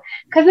so.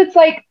 Because it's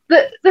like,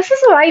 this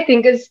is what I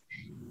think is,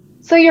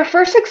 so your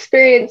first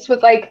experience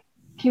with like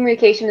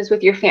communication is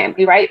with your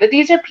family, right? But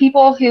these are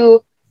people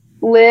who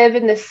live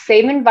in the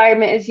same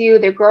environment as you.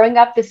 They're growing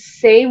up the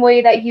same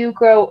way that you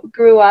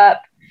grew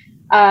up.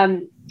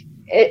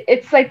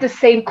 It's like the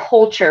same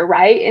culture,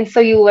 right? And so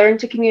you learn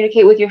to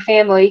communicate with your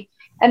family.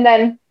 And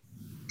then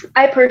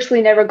I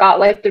personally never got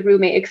like the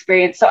roommate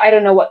experience, so I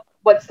don't know what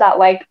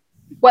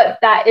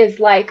that is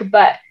like.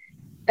 But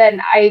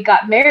then I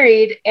got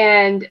married,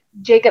 and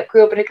Jacob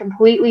grew up in a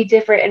completely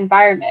different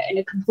environment, in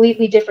a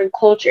completely different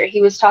culture.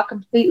 He was taught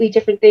completely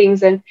different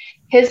things, and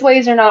his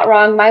ways are not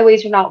wrong. My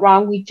ways are not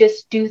wrong. We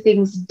just do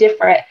things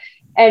different.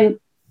 And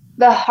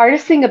the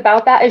hardest thing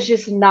about that is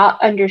just not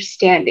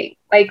understanding.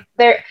 Like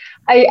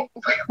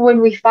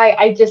when we fight,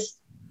 I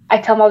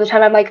tell him all the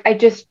time, I'm like, I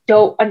just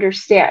don't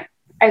understand.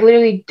 I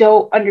literally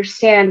don't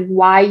understand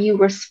why you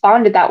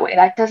responded that way.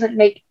 That doesn't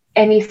make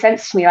any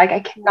sense to me. Like,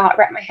 I cannot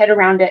wrap my head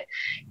around it.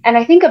 And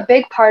I think a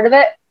big part of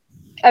it,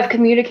 of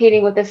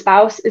communicating with a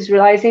spouse, is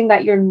realizing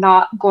that you're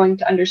not going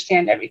to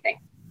understand everything.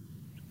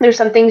 There's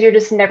some things you're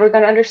just never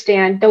going to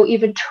understand. Don't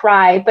even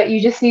try, but you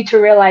just need to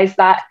realize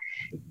that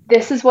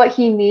this is what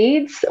he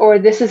needs, or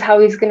this is how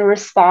he's going to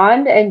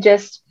respond, and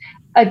just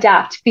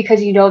adapt,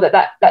 because you know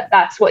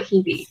that's what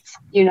he needs,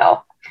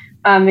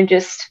 and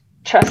just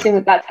trusting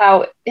that that's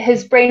how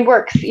his brain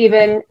works,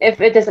 even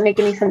if it doesn't make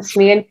any sense to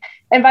me,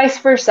 and vice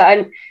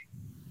versa.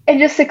 And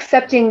just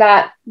accepting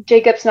that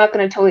Jacob's not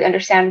going to totally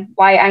understand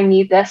why I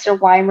need this, or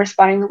why I'm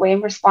responding the way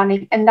I'm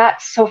responding. And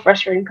that's so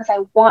frustrating, because I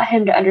want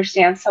him to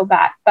understand so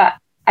bad, but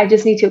I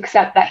just need to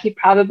accept that he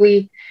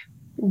probably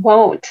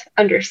won't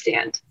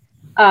understand.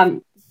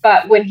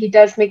 But when he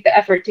does make the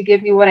effort to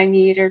give me what I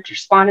need, or to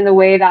respond in the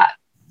way that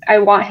I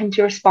want him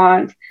to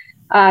respond,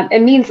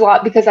 it means a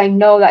lot, because I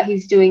know that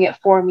he's doing it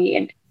for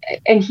me,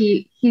 and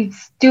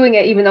he's doing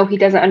it even though he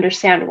doesn't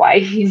understand why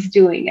he's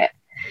doing it.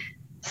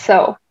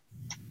 So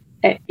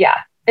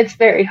it's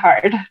very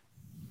hard.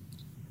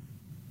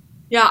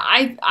 Yeah,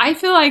 I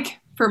feel like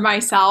for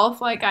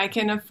myself, like I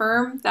can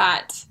affirm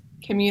that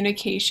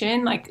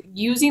communication, like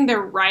using the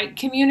right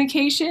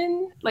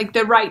communication, like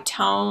the right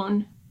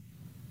tone,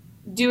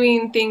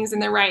 doing things in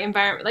the right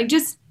environment, like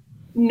just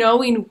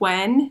knowing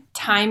when,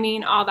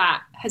 timing, all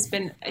that has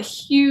been a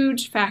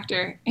huge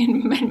factor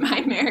in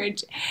my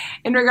marriage.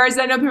 In regards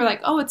to, I know people are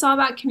like, oh, it's all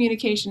about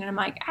communication. And I'm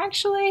like,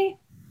 actually,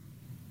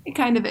 it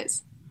kind of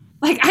is.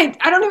 Like,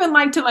 I don't even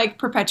like to like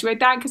perpetuate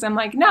that, because I'm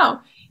like,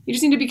 no, you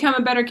just need to become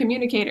a better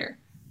communicator.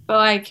 But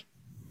like,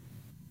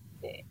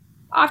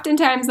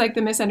 oftentimes like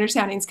the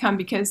misunderstandings come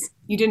because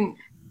you didn't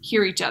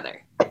hear each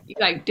other. You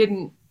like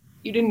you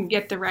didn't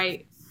get the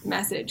right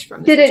message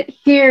from the didn't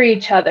hear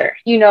each other,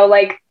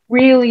 like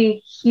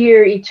really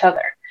hear each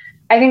other.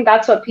 I think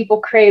that's what people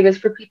crave, is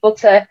for people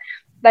to,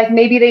 like,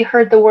 maybe they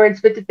heard the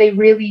words, but did they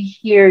really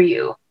hear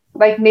you?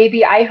 Like,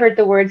 maybe I heard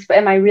the words, but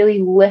am I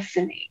really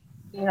listening?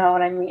 You know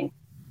what I mean?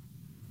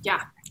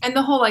 Yeah. And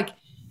the whole, like,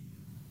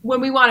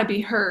 when we want to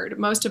be heard,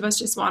 most of us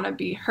just want to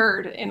be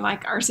heard in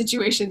like our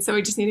situation. So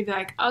we just need to be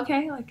like,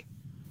 okay, like,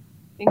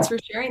 thanks for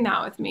sharing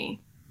that with me.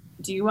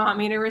 Do you want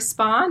me to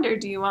respond, or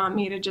do you want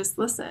me to just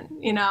listen?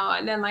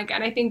 And then like,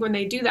 and I think when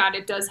they do that,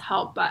 it does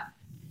help. But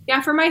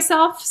yeah, for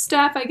myself,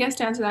 Steph, I guess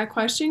to answer that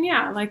question,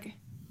 yeah, like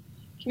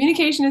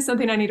communication is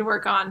something I need to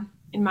work on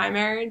in my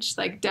marriage.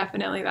 Like,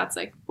 definitely that's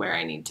like where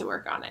I need to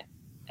work on it.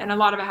 And a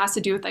lot of it has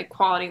to do with like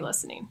quality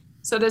listening.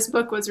 So this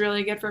book was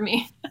really good for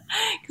me,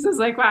 because I was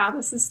like, wow,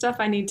 this is stuff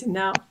I need to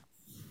know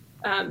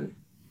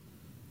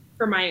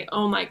for my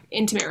own like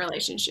intimate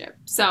relationship.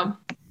 So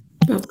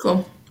That's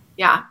cool.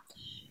 Yeah.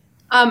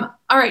 All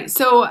right.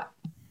 So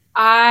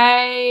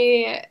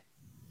I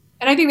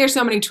think there's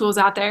so many tools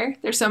out there.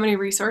 There's so many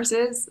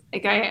resources.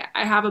 Like I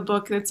have a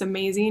book that's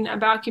amazing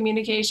about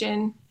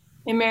communication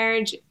in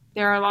marriage.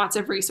 There are lots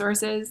of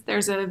resources.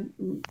 There's a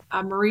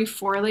Marie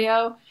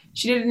Forleo.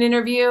 She did an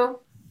interview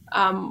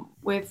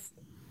with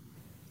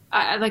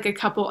like a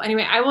couple.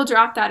 Anyway, I will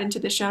drop that into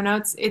the show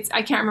notes.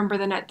 I can't remember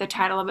the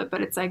title of it,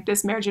 but it's like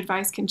this marriage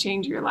advice can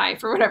change your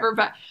life or whatever,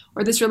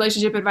 or this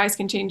relationship advice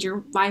can change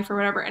your life or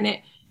whatever. And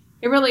it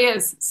really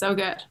is so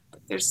good.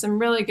 There's some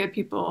really good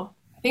people.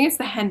 I think it's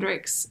the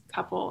Hendricks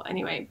couple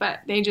anyway, but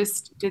they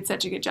just did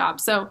such a good job.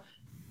 So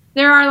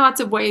there are lots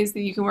of ways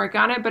that you can work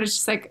on it, but it's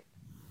just like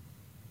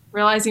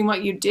realizing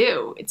what you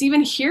do. It's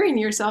even hearing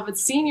yourself.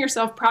 It's seeing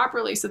yourself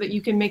properly so that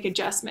you can make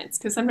adjustments,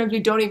 because sometimes we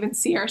don't even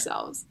see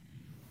ourselves.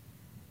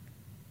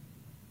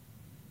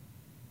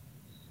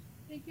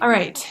 All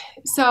right.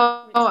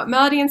 So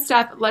Melody and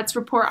Steph, let's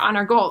report on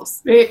our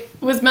goals. Wait,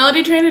 was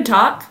Melody trying to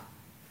talk?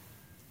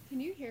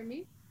 Can you hear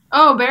me?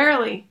 Oh,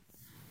 barely.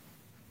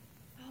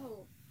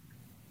 Oh,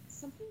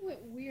 something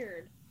went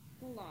weird.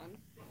 Hold on.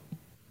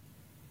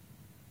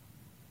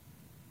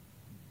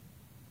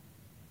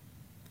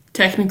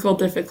 Technical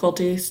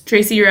difficulties.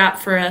 Tracy, rap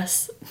for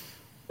us.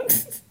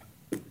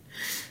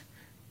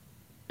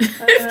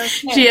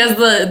 She has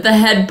the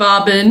head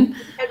bobbing.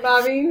 Head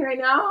bobbing right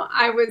now.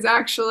 I was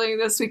actually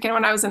this weekend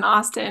when I was in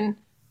Austin,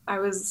 I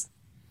was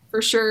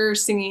for sure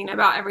singing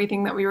about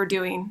everything that we were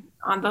doing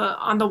on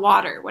the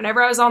water.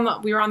 Whenever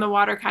we were on the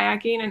water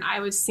kayaking, and I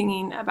was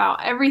singing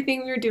about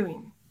everything we were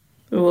doing.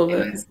 I love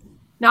It it. was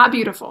not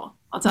beautiful.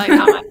 I'll tell you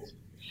that much.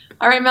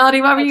 All right,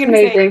 Melody, what were you going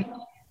to say? Amazing.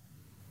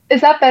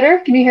 Is that better?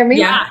 Can you hear me?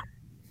 Yeah.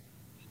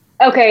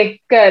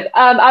 Okay, good.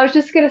 I was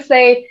just going to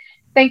say,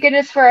 thank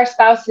goodness for our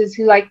spouses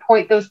who like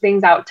point those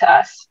things out to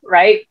us,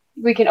 right?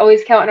 We can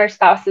always count on our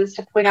spouses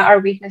to point out our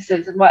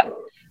weaknesses and what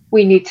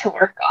we need to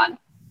work on.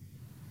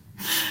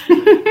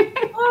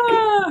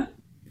 Ah,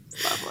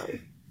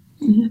 lovely.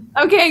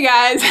 Okay,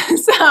 guys.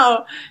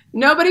 So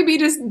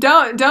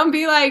don't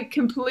be like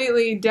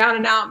completely down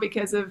and out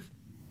because of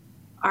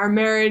my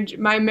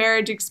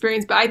marriage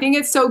experience. But I think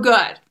it's so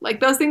good. Like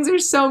those things are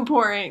so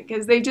important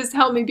because they just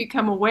help me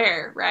become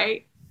aware,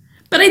 right?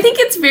 But I think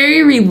it's very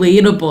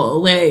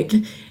relatable. Like,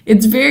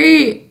 it's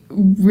very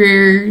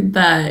rare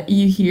that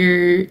you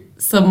hear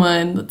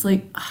someone that's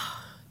like,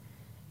 oh,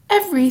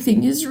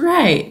 everything is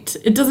right.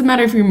 It doesn't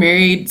matter if you're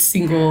married,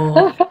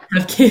 single,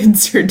 have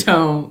kids, or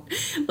don't.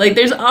 Like,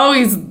 there's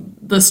always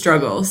the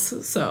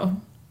struggles. So,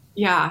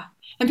 Yeah.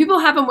 And people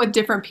have them with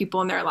different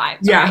people in their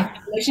lives. Yeah.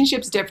 Right?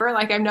 Relationships differ.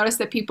 Like I've noticed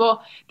that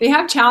people, they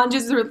have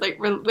challenges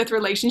with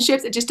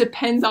relationships. It just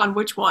depends on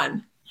which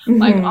one.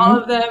 Like all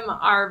of them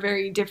are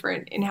very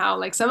different in how,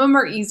 like some of them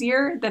are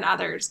easier than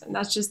others. And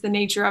that's just the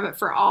nature of it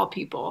for all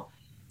people.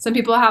 Some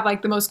people have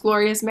like the most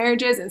glorious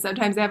marriages, and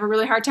sometimes they have a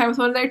really hard time with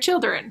one of their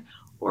children,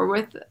 or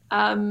with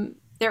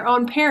their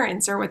own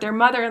parents, or with their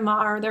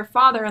mother-in-law or their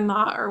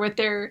father-in-law, or with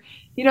their,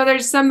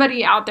 there's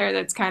somebody out there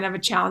that's kind of a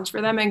challenge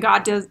for them. And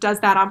God does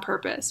that on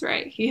purpose,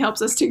 right? He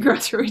helps us to grow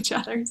through each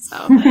other. So,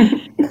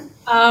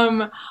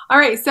 all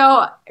right.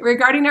 So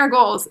regarding our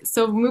goals,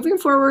 so moving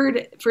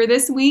forward for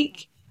this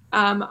week,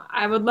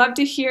 I would love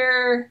to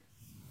hear,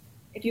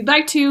 if you'd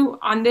like to,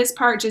 on this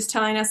part, just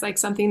telling us like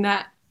something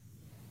that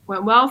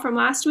went well from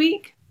last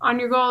week on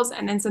your goals,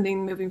 and then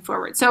something moving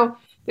forward. So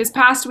this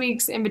past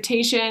week's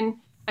invitation,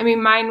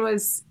 mine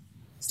was,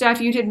 Steph,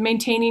 you did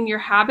maintaining your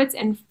habits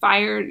and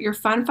your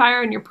fun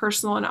fire and your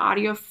personal and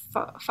audio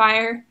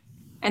fire.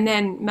 And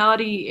then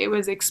Melody, it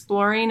was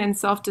exploring and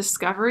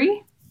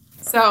self-discovery.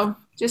 So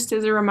just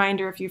as a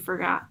reminder, if you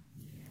forgot.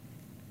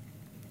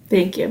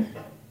 thank you.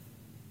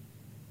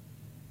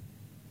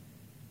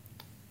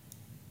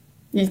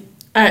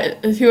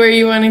 Who are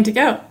you wanting to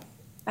go?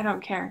 I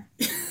don't care.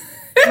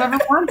 Whoever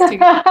wants to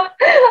go.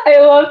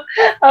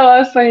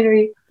 That's funny to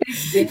me.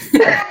 Thank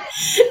you.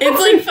 It's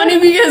like funny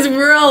because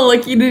we're all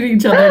looking at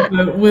each other,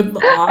 but with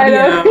the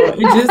audio, it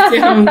just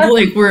sounds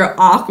like we're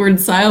awkward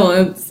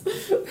silence.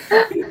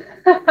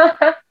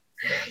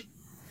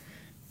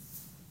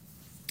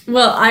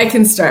 Well, I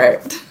can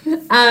start.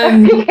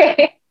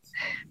 Okay.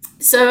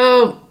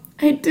 So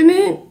I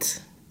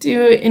didn't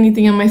do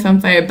anything on my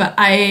fun fire, but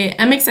I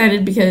am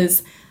excited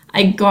because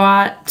I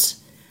got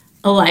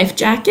a life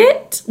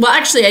jacket. Well,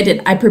 actually I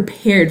did. I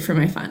prepared for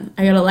my fun.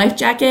 I got a life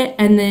jacket,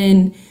 and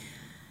then,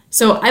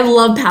 so I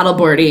love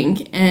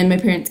paddleboarding, and my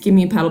parents gave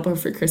me a paddleboard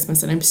for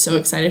Christmas, and I'm so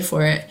excited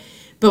for it.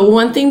 But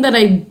one thing that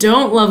I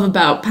don't love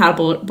about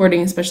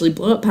paddleboarding, especially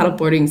blow-up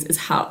paddleboardings, is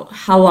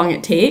how long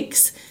it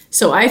takes.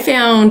 So I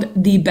found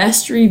the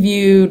best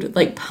reviewed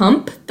like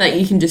pump that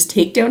you can just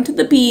take down to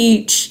the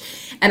beach,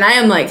 and I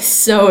am like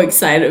so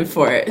excited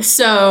for it.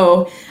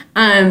 So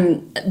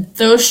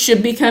those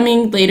should be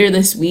coming later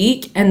this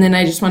week, and then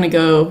I just want to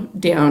go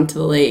down to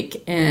the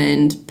lake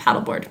and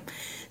paddleboard.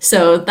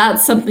 So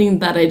that's something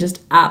that I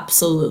just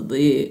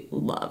absolutely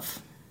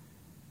love.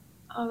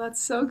 Oh,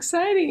 that's so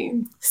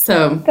exciting.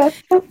 So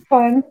That's so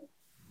fun.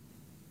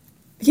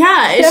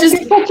 yeah, it's Steph,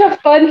 just you're such a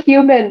fun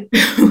human.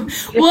 well,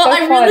 so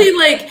I really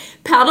like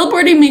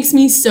paddleboarding makes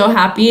me so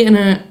happy, and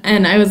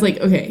I was like,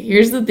 okay,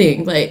 here's the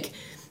thing, like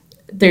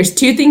there's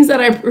two things that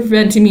are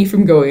preventing me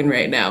from going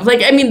right now. Like,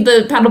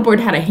 the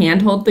paddleboard had a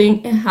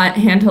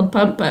handheld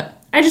pump,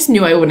 but I just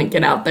knew I wouldn't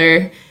get out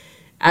there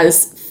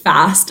as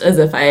fast as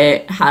if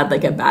I had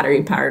like a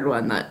battery powered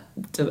one that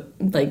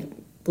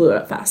blew it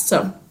up fast.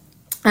 So,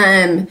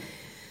 and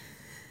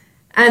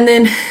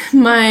then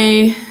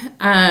my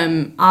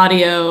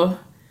audio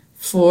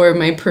for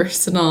my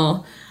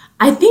personal,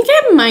 I think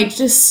I might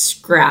just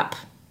scrap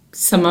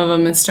some of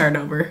them and start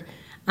over.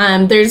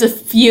 There's a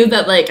few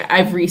that like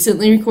I've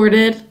recently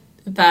recorded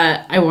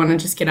that I want to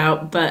just get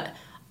out, but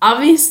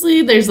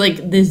obviously there's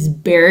like this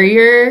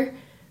barrier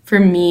for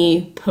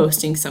me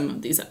posting some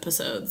of these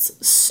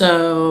episodes.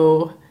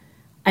 So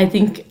I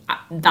think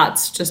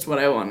that's just what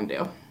I want to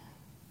do.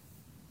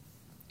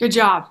 Good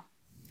job.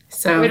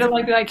 So Way to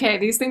like be like, hey,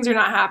 these things are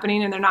not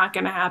happening and they're not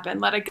going to happen.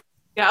 Let it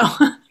go.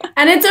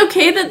 and it's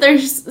okay that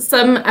there's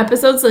some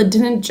episodes that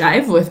didn't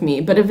jive with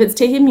me, but if it's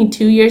taken me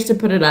 2 years to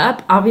put it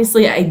up,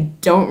 obviously I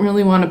don't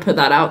really want to put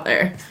that out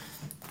there.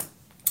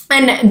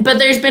 But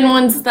there's been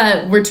ones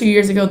that were 2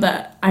 years ago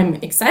that I'm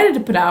excited to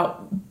put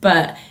out,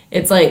 but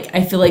it's like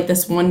I feel like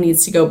this one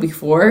needs to go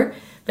before.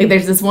 Like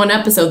there's this one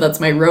episode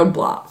that's my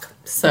roadblock.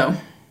 So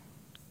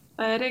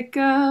Let it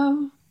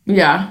go.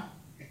 yeah.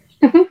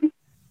 And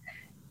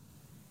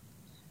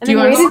Do you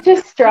then want to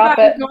just drop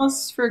what about it? your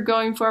goals for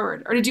going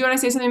forward? Or did you want to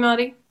say something,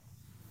 Melody?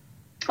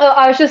 Well,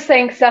 I was just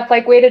saying stuff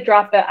like way to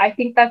drop it. I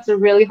think that's a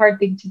really hard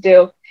thing to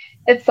do.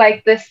 It's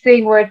like this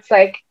thing where it's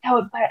like,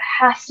 no, but it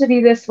has to be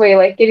this way.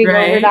 Like getting over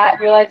Right. that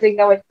and realizing,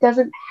 no, it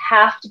doesn't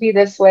have to be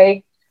this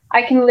way.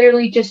 I can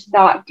literally just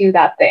not do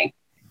that thing.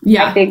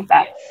 Yeah. I think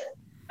that's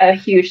a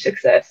huge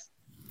success.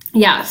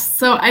 Yeah,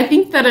 so I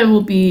think that it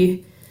will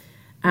be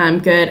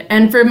good.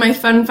 And for my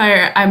Fun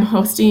Fire, I'm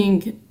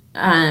hosting,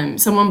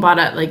 someone bought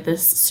at like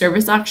this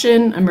service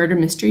auction, a murder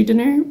mystery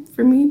dinner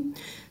for me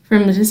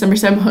from December.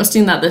 So I'm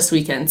hosting that this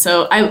weekend.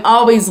 So I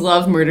always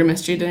love murder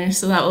mystery dinners,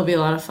 so that will be a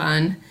lot of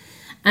fun.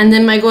 And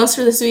then my goals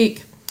for this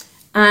week,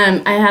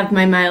 I have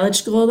my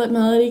mileage goal that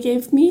Melody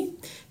gave me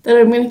that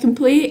I'm going to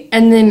complete.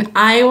 And then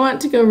I want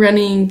to go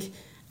running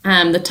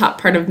the top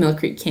part of Mill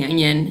Creek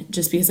Canyon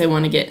just because I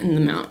want to get in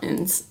the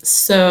mountains.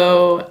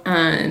 So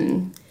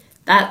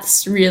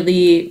that's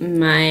really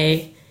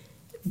my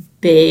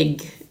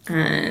big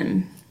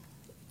thing.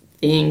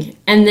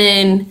 And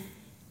then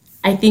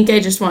I think I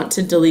just want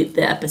to delete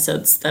the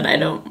episodes that I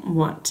don't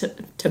want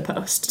to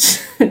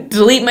post.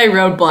 Delete my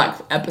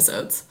roadblock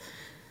episodes.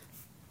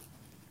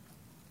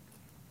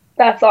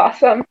 That's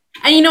awesome.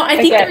 And you know, I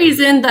think Okay. the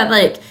reason that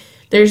like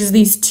there's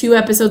these 2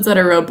 episodes that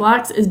are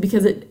roadblocks is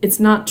because it's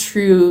not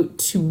true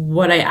to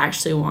what I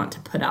actually want to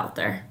put out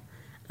there.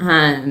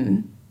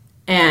 And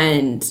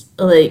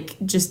like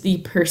just the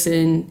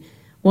person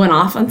went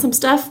off on some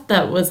stuff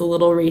that was a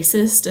little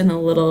racist and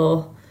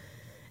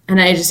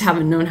I just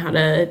haven't known how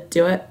to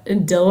do it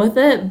and deal with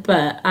it.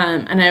 But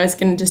and I was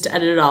gonna just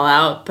edit it all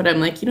out, but I'm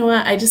like, you know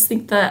what? I just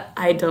think that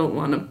I don't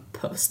want to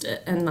post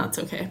it, and that's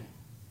okay.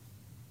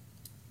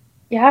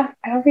 Yeah,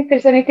 I don't think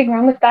there's anything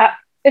wrong with that.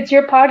 It's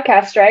your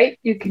podcast, right?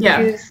 You can Yeah.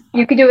 choose,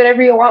 you can do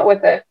whatever you want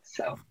with it.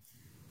 So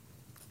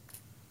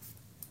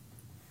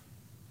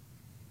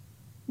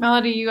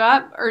Melody, you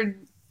up? Or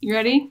you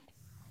ready?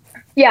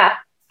 yeah.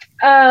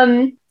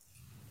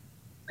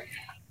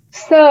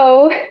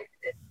 So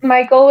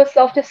my goal was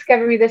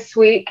self-discovery this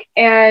week,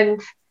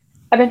 and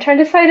I've been trying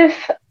to decide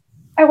if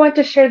I want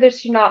to share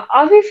this or not.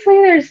 Obviously,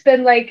 there's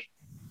been like,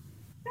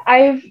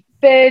 I've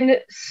been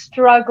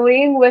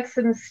struggling with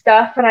some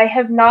stuff and I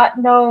have not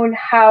known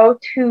how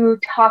to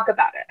talk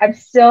about it.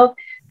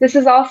 This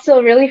is all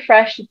still really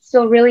fresh. It's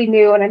still really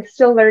new and I'm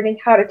still learning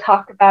how to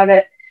talk about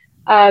it.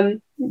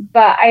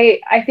 But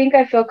I think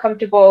I feel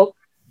comfortable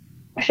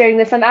sharing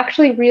this. I'm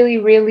actually really,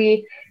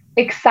 really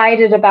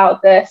excited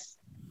about this.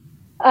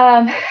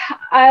 So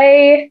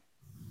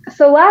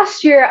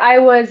last year I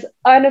was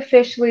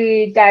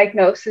unofficially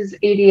diagnosed as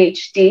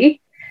ADHD.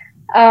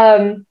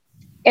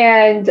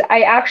 And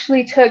I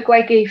actually took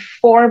like a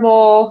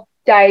formal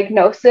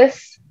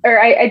diagnosis,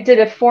 or I did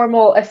a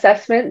formal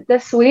assessment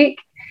this week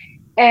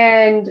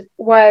and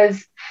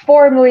was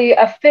formally,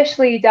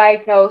 officially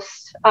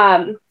diagnosed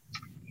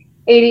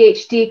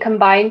ADHD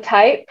combined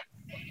type.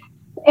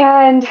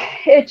 And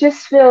it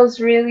just feels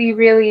really,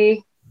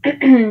 really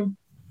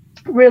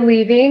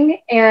relieving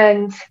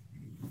and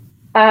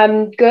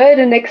good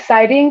and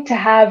exciting to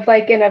have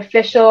like an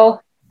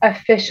official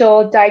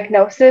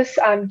diagnosis,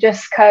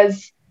 just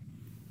because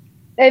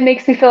it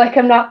makes me feel like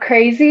I'm not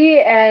crazy,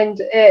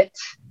 and it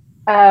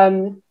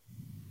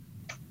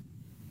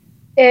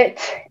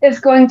is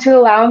going to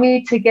allow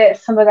me to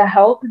get some of the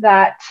help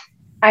that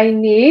I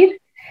need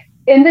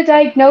in the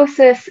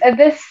diagnosis. And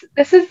this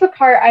is the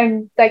part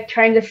I'm like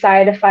trying to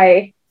decide if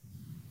I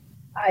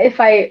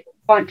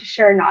want to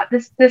share or not.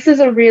 This is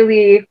a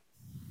really,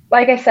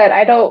 like I said,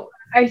 I'm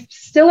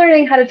still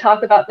learning how to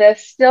talk about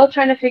this, still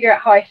trying to figure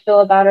out how I feel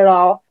about it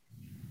all.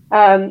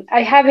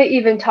 I haven't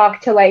even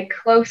talked to like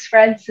close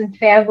friends and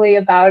family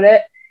about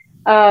it.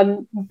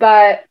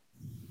 But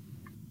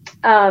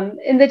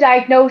in the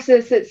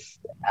diagnosis, it's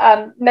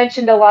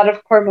mentioned a lot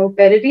of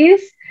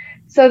comorbidities.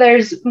 So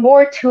there's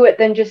more to it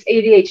than just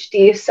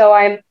ADHD. So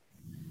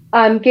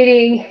I'm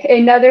getting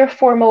another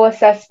formal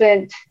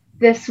assessment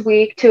this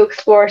week to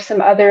explore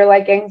some other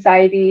like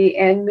anxiety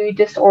and mood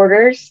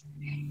disorders.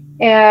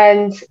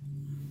 And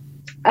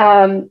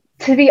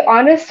To be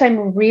honest,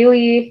 I'm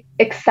really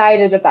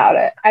excited about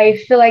it. I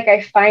feel like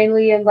I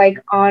finally am like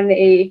on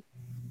the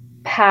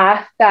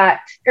path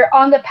that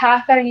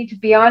I need to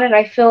be on, and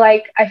I feel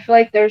like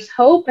there's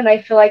hope, and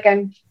I feel like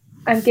I'm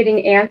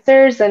getting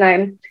answers, and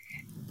I'm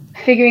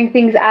figuring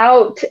things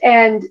out,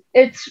 and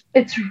it's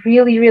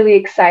really, really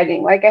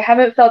exciting. Like, I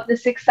haven't felt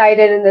this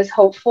excited and this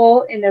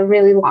hopeful in a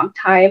really long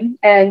time,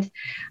 and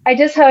I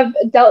just have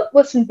dealt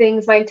with some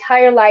things my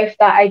entire life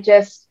that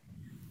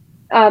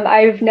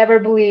I've never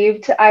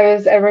believed I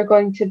was ever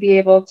going to be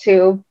able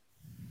to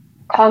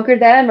conquer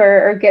them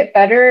or get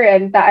better,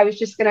 and that I was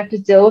just going to have to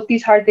deal with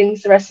these hard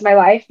things the rest of my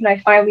life. And I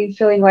finally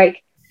feeling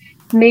like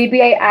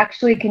maybe I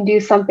actually can do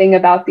something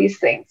about these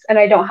things, and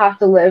I don't have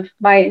to live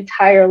my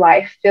entire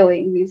life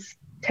feeling these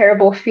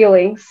terrible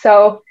feelings.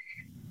 So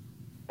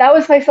that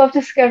was my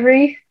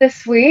self-discovery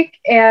this week.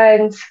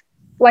 And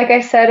like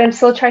I said, I'm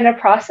still trying to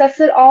process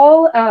it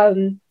all.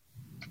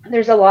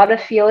 There's a lot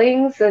of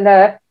feelings and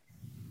a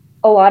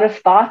lot of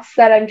thoughts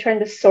that I'm trying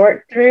to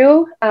sort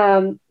through.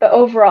 But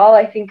overall,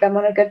 I think I'm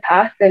on a good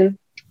path, and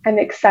I'm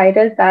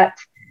excited that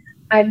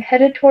I'm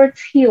headed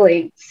towards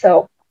healing.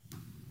 So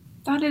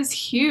That is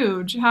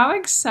huge. How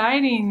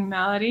exciting,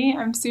 Melody.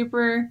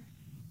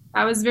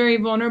 I was very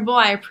vulnerable.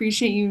 I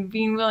appreciate you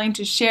being willing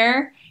to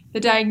share the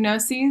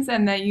diagnoses,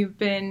 and that you've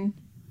been,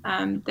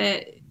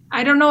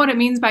 I don't know what it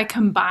means by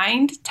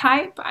combined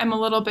type. I'm a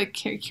little bit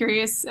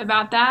curious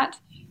about that.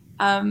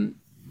 I don't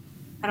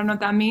know what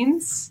that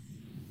means.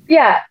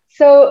 yeah,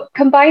 so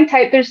combined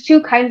type, there's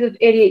two kinds of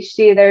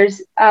ADHD. There's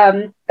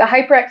the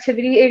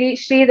hyperactivity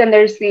ADHD, then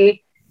there's the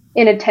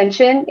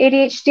inattention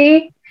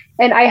ADHD.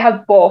 And I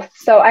have both.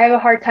 So I have a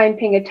hard time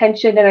paying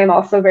attention, and I'm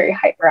also very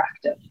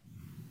hyperactive.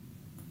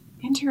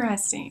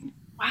 Interesting.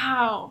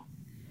 Wow.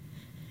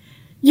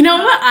 You know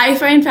what I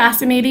find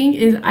fascinating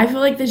is I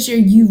feel like this year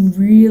you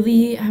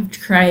really have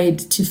tried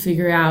to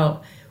figure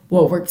out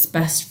what works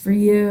best for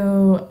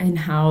you, and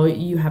how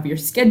you have your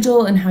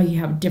schedule, and how you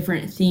have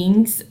different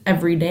things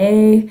every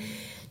day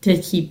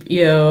to keep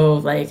you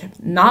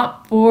like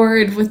not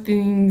bored with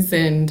things.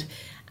 And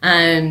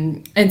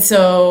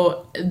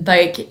so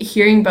like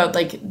hearing about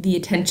like the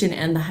attention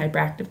and the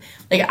hyperactive,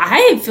 like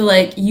I feel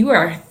like you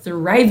are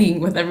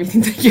thriving with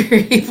everything that you're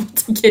able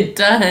to get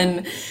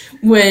done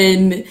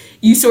when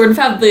you sort of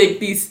have like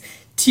these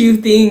two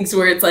things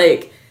where it's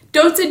like,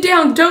 don't sit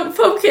down, don't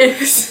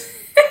focus.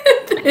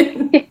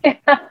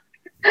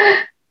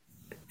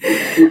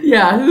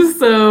 Yeah,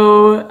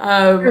 so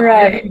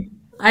Right.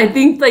 I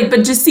think like,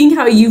 but just seeing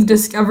how you've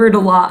discovered a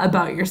lot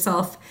about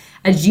yourself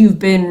as you've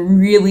been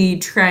really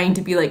trying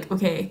to be like,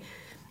 okay,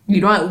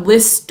 you know what,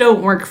 lists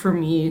don't work for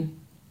me.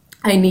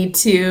 I need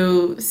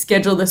to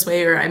schedule this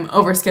way, or I'm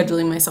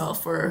overscheduling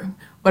myself or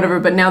whatever.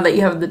 But now that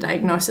you have the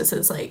diagnosis,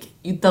 it's like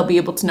they'll be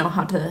able to know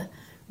how to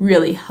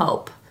really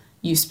help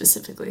you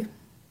specifically.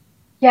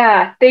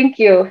 Yeah, thank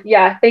you.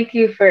 Yeah, thank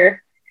you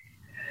for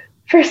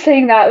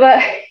saying that.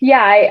 But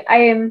yeah, I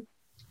am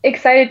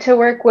excited to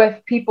work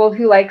with people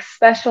who like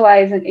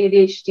specialize in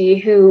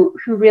ADHD, who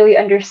really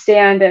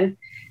understand. And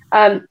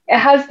it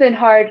has been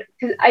hard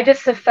because I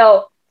just have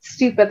felt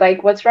stupid.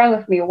 Like, what's wrong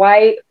with me?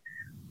 Why?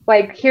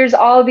 Like, here's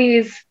all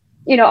these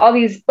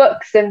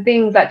books and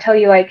things that tell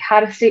you like how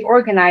to stay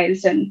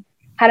organized and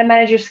how to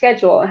manage your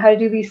schedule and how to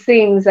do these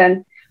things.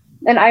 And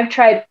I've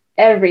tried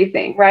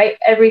everything, right?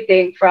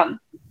 Everything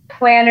from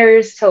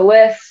planners to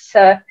lists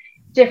to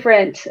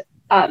different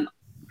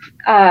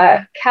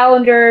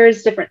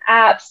calendars, different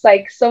apps,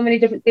 like so many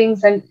different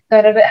things, and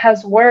none of it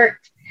has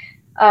worked.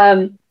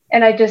 And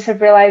I just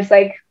have realized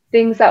like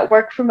things that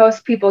work for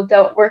most people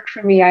don't work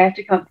for me. I have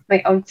to come up with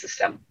my own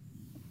system.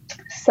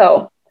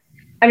 So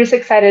I'm just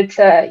excited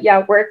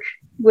to work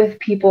with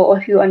people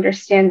who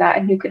understand that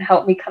and who can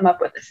help me come up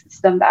with a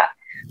system that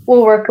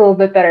will work a little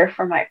bit better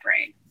for my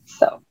brain.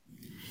 So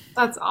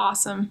That's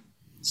awesome.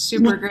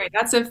 Super great.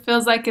 It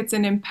feels like it's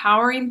an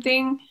empowering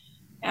thing,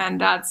 and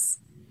that's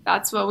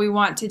what we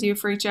want to do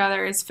for each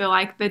other, is feel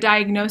like the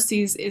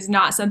diagnosis is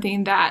not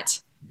something that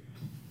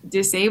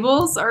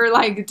disables or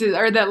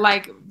that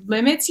like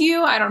limits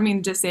you. I don't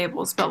mean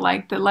disables, but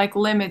like that like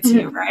limits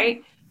you,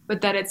 right?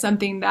 But that it's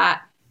something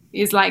that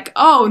is like,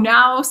 oh,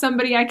 now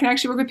I can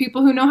actually work with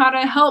people who know how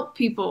to help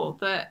people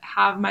that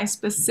have my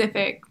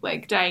specific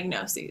like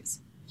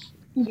diagnoses.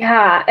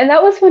 yeah, and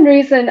that was one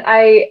reason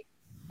I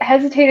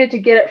hesitated to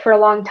get it for a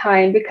long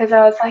time, because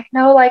I was like,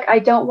 no, like I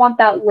don't want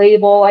that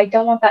label. I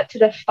don't want that to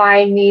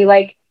define me.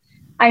 Like,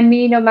 I'm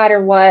me no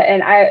matter what,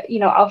 and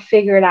I'll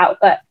figure it out.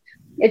 But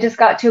it just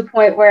got to a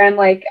point where I'm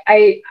like,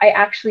 I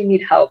actually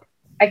need help.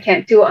 I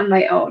can't do it on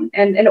my own.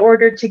 And in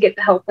order to get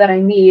the help that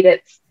I need,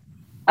 it's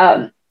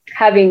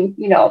having,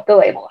 the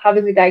label,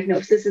 having the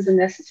diagnosis is a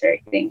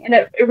necessary thing. And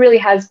it really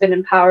has been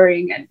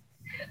empowering and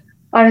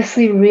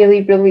honestly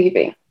really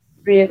relieving.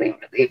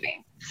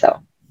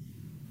 So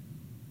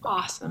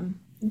Awesome.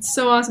 It's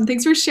so awesome.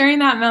 Thanks for sharing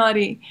that,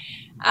 Melody.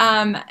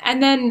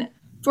 And then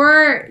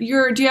do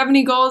you have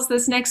any goals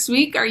this next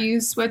week?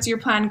 What's your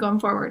plan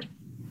going forward?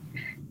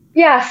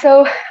 Yeah,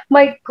 so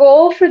my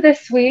goal for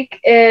this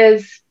week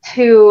is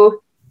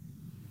to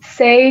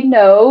say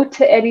no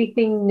to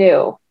anything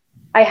new.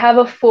 I have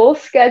a full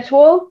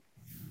schedule.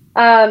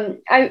 I'm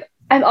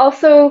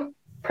also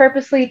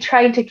purposely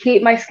trying to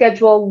keep my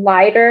schedule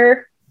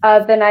lighter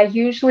than I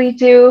usually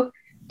do,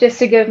 just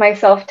to give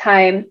myself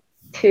time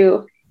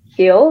to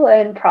heal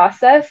and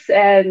process.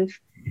 And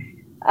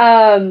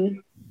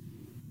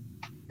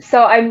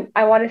so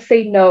I want to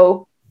say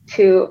no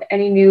to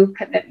any new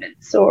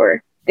commitments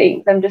or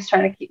things. I'm just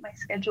trying to keep my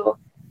schedule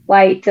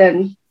light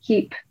and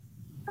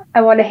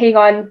I want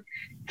to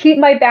keep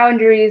my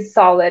boundaries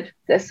solid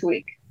this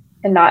week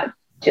and not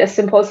just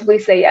impulsively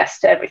say yes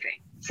to everything.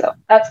 So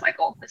that's my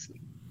goal this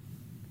week.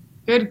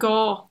 Good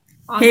goal.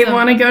 Awesome. Hey,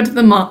 want to go to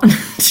the mall?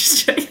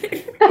 Just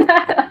joking.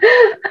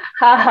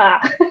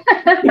 Haha.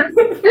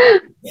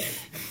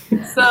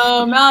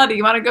 So, Melody,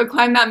 you want to go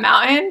climb that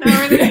mountain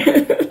over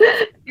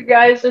there? You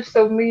guys are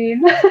so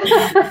mean.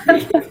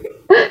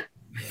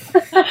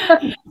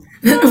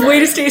 Way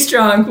to stay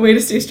strong. Way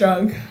to stay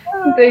strong.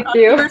 Thank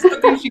you. There's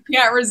something she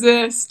can't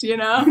resist, you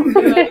know?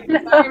 Like,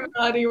 sorry,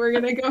 Melody, we're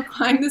going to go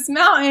climb this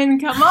mountain.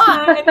 Come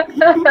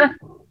on.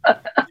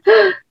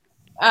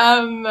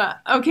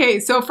 Okay,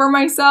 so for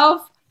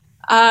myself,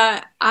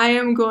 I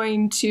am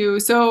going to,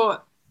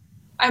 so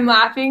I'm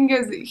laughing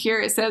because here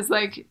it says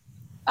like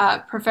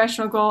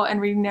professional goal and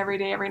reading every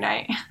day, every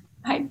night.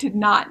 I did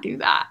not do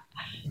that.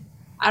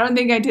 I don't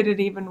think I did it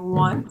even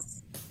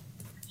once.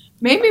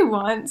 Maybe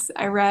once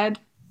I read.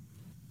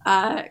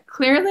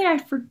 Clearly I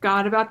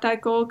forgot about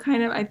that goal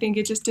kind of. I think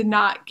it just did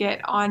not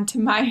get onto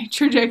my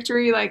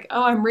trajectory like,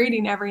 oh, I'm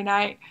reading every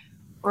night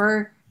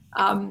or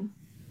yeah,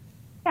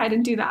 I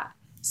didn't do that.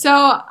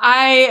 So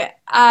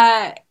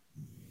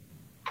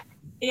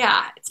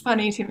yeah, it's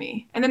funny to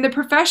me. And then the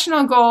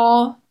professional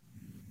goal,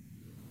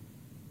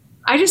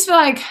 I just feel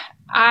like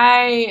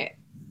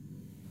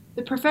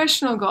the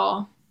professional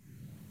goal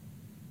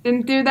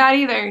didn't do that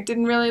either.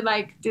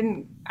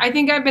 I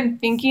think I've been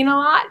thinking a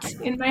lot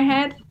in my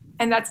head,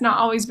 and that's not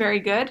always very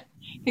good.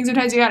 I think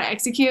sometimes you got to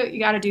execute, you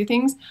got to do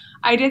things.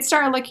 I did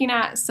start looking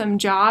at some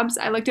jobs.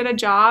 I looked at a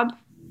job,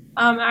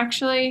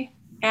 actually,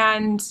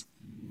 and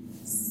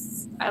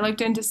I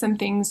looked into some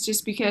things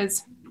just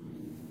because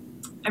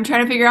I'm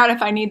trying to figure out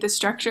if I need the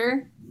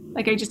structure.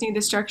 Like I just need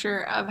the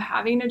structure of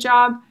having a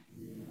job,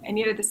 and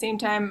yet at the same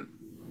time,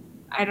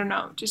 I don't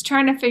know, just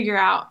trying to figure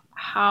out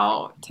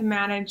how to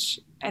manage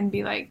and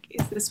be like,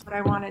 is this what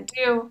I want to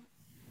do?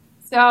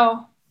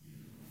 So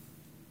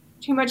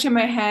too much in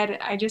my head.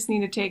 I just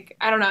need to take,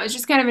 I don't know, it's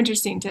just kind of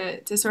interesting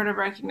to sort of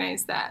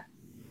recognize that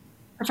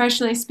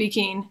professionally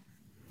speaking,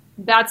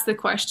 that's the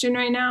question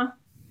right now.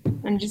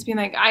 And just being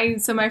like,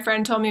 so my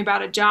friend told me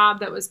about a job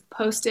that was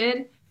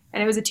posted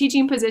and it was a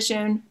teaching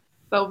position,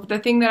 but the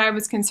thing that I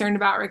was concerned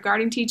about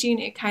regarding teaching,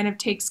 it kind of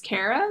takes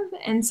care of.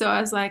 And so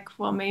I was like,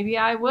 well, maybe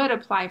I would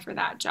apply for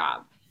that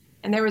job.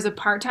 And there was a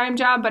part-time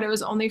job, but it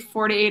was only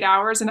 4 to 8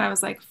 hours. And I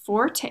was like,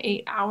 4 to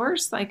 8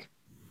 hours? Like,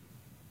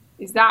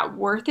 is that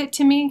worth it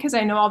to me? Because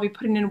I know I'll be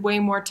putting in way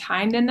more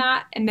time than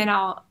that. And then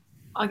I'll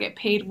get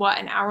paid, what,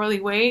 an hourly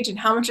wage? And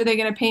how much are they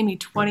going to pay me?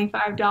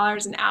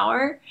 $25 an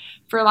hour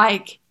for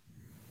like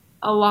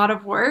a lot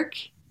of work?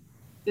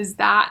 Is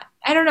that,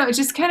 I don't know. It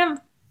just kind of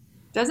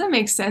doesn't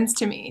make sense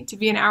to me to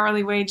be an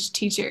hourly wage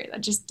teacher.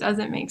 That just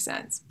doesn't make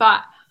sense.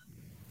 But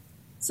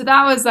so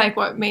that was like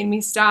what made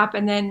me stop.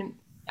 And then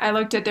I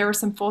looked at, there were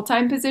some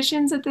full-time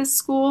positions at this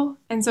school.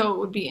 And so it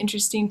would be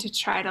interesting to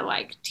try to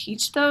like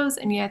teach those.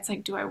 And yeah, it's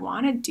like, do I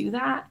want to do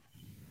that?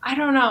 I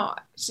don't know.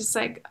 It's just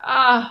like,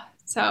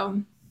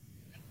 so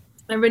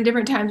there have been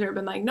different times where I've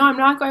been like, no, I'm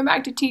not going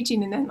back to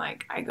teaching. And then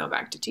like, I go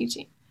back to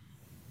teaching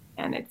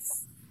and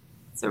it's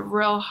a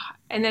real,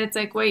 and then it's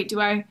like, wait,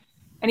 and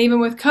even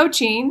with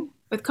coaching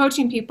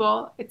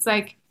people, it's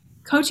like,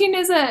 coaching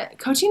is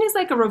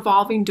like a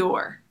revolving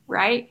door,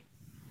 right?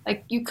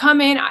 Like you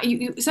come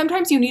in,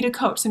 sometimes you need a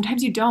coach,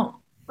 sometimes you don't,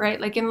 right?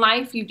 Like in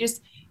life, you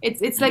just, it's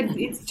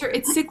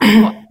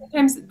cyclical.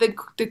 Sometimes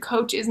the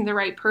coach isn't the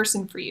right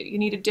person for you. You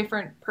need a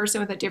different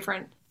person with a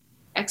different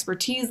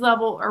expertise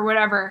level or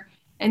whatever.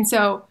 And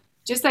so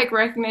just like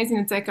recognizing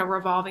it's like a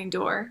revolving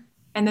door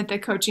and that the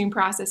coaching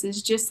process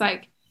is just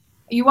like,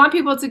 you want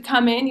people to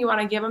come in, you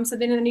want to give them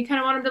something, and then you kind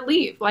of want them to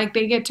leave. Like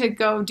they get to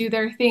go do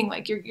their thing.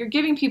 Like you're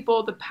giving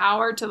people the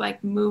power to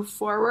like move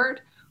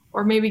forward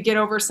or maybe get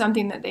over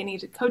something that they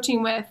need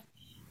coaching with.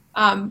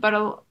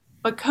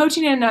 But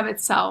coaching in and of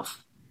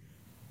itself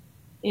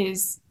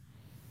is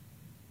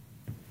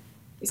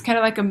kind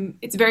of like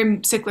it's very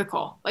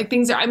cyclical. Like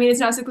things are, I mean, it's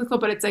not cyclical,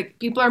 but it's like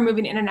people are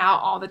moving in and out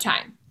all the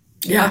time.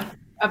 Yeah.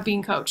 Of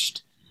being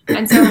coached.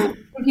 And so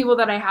the people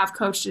that I have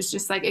coached is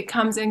just like, it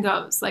comes and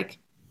goes. Like,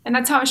 and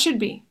that's how it should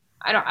be.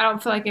 I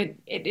don't feel like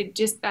it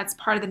just, that's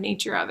part of the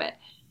nature of it.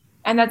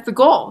 And that's the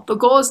goal. The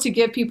goal is to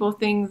give people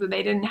things that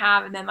they didn't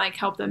have and then like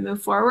help them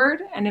move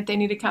forward. And if they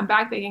need to come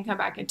back, they can come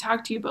back and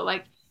talk to you. But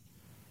like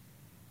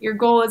your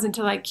goal isn't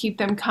to like keep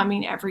them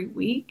coming every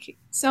week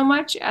so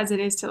much as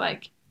it is to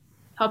like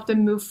help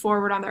them move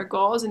forward on their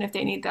goals. And if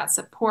they need that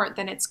support,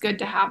 then it's good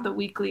to have the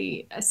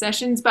weekly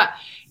sessions, but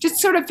just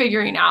sort of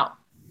figuring out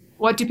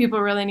what do people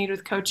really need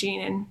with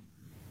coaching. And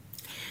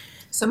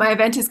So my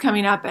event is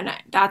coming up, and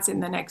that's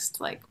in the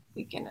next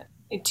weekend,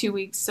 in 2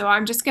 weeks. So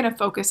I'm just going to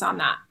focus on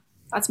that.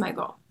 That's my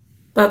goal.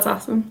 That's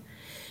awesome.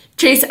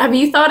 Trace, have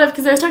you thought of,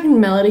 because I was talking to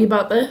Melody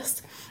about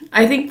this,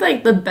 I think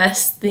the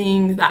best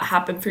thing that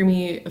happened for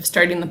me of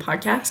starting the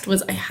podcast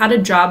was I had a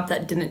job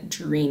that didn't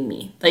drain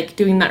me.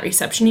 Doing that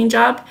receptioning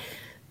job,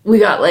 we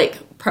got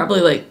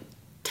probably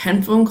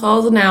 10 phone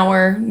calls an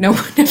hour. No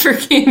one ever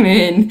came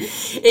in.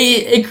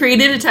 It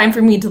created a time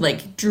for me to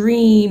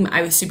dream.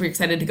 I was super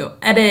excited to go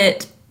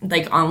edit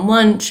on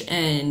lunch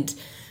and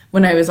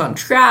when I was on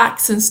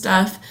tracks and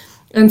stuff.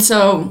 And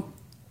so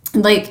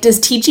does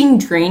teaching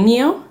drain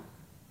you?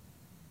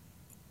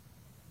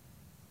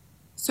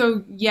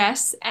 So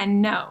yes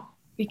and no,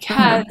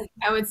 because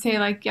I would say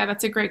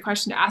that's a great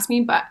question to ask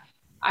me, but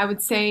I would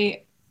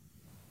say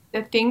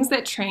the things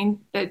that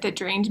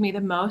drained me the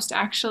most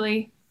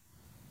actually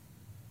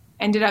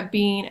ended up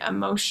being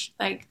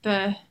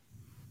the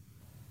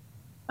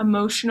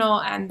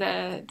emotional and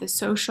the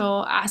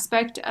social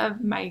aspect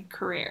of my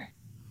career.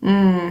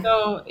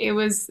 So it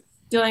was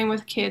dealing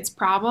with kids'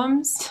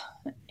 problems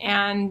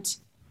and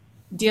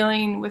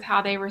dealing with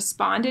how they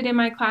responded in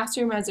my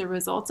classroom as a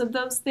result of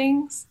those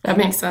things. That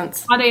makes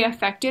sense. How they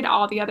affected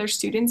all the other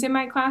students in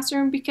my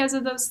classroom because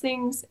of those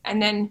things.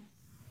 And then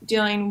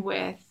dealing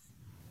with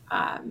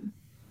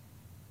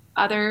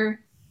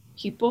other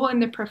people in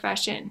the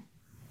profession.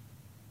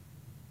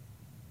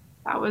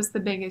 That was the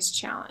biggest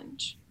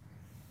challenge.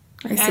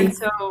 I see. And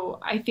so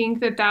I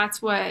think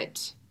that's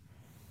what,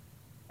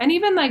 and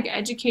even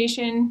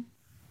education,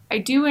 I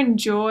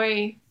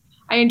enjoy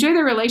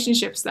the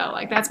relationships though.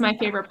 That's my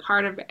favorite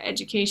part of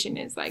education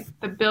is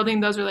the building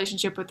those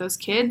relationships with those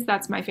kids.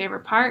 That's my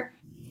favorite part.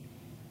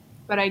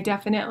 But I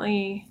don't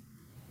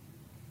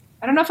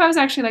know if I was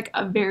actually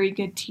a very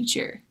good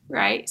teacher,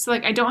 right? So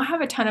I don't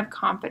have a ton of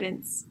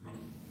confidence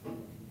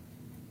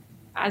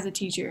as a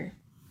teacher.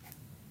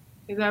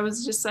 Because I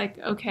was just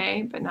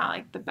okay, but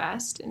not the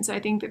best. And so I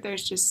think that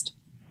there's just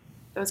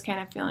those kind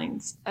of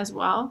feelings as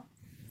well.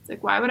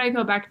 It's why would I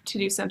go back to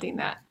do something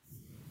that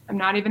I'm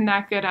not even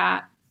that good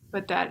at,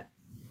 but that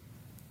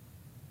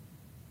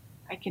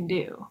I can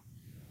do?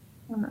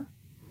 I don't know.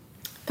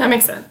 That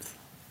makes sense.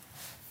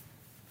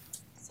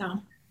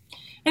 So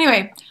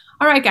anyway,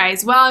 all right,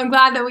 guys. Well, I'm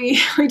glad that we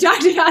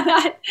talked about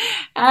that.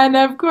 And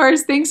of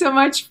course, thanks so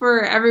much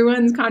for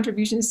everyone's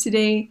contributions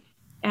today.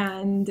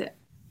 And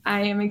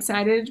I am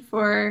excited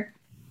for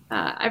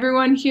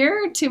everyone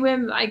here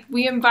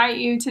we invite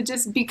you to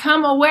just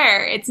become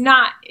aware. It's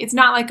not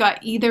a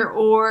either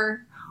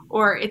or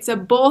it's a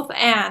both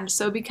and.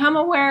 So become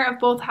aware of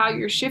both how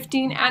you're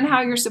shifting and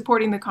how you're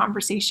supporting the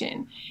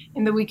conversation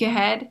in the week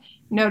ahead.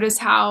 Notice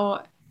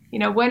how,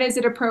 when is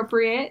it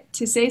appropriate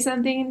to say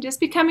something? Just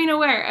becoming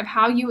aware of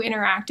how you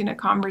interact in a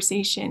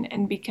conversation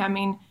and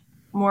becoming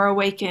more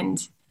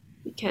awakened.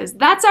 Because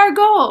that's our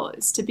goal,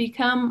 is to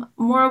become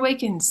more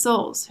awakened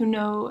souls who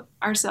know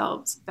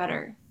ourselves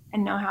better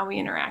and know how we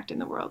interact in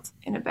the world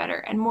in a better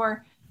and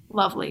more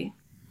lovely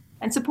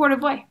and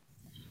supportive way.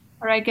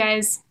 All right,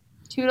 guys,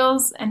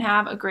 toodles and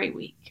have a great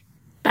week.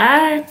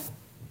 Bye.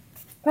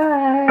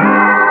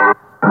 Bye.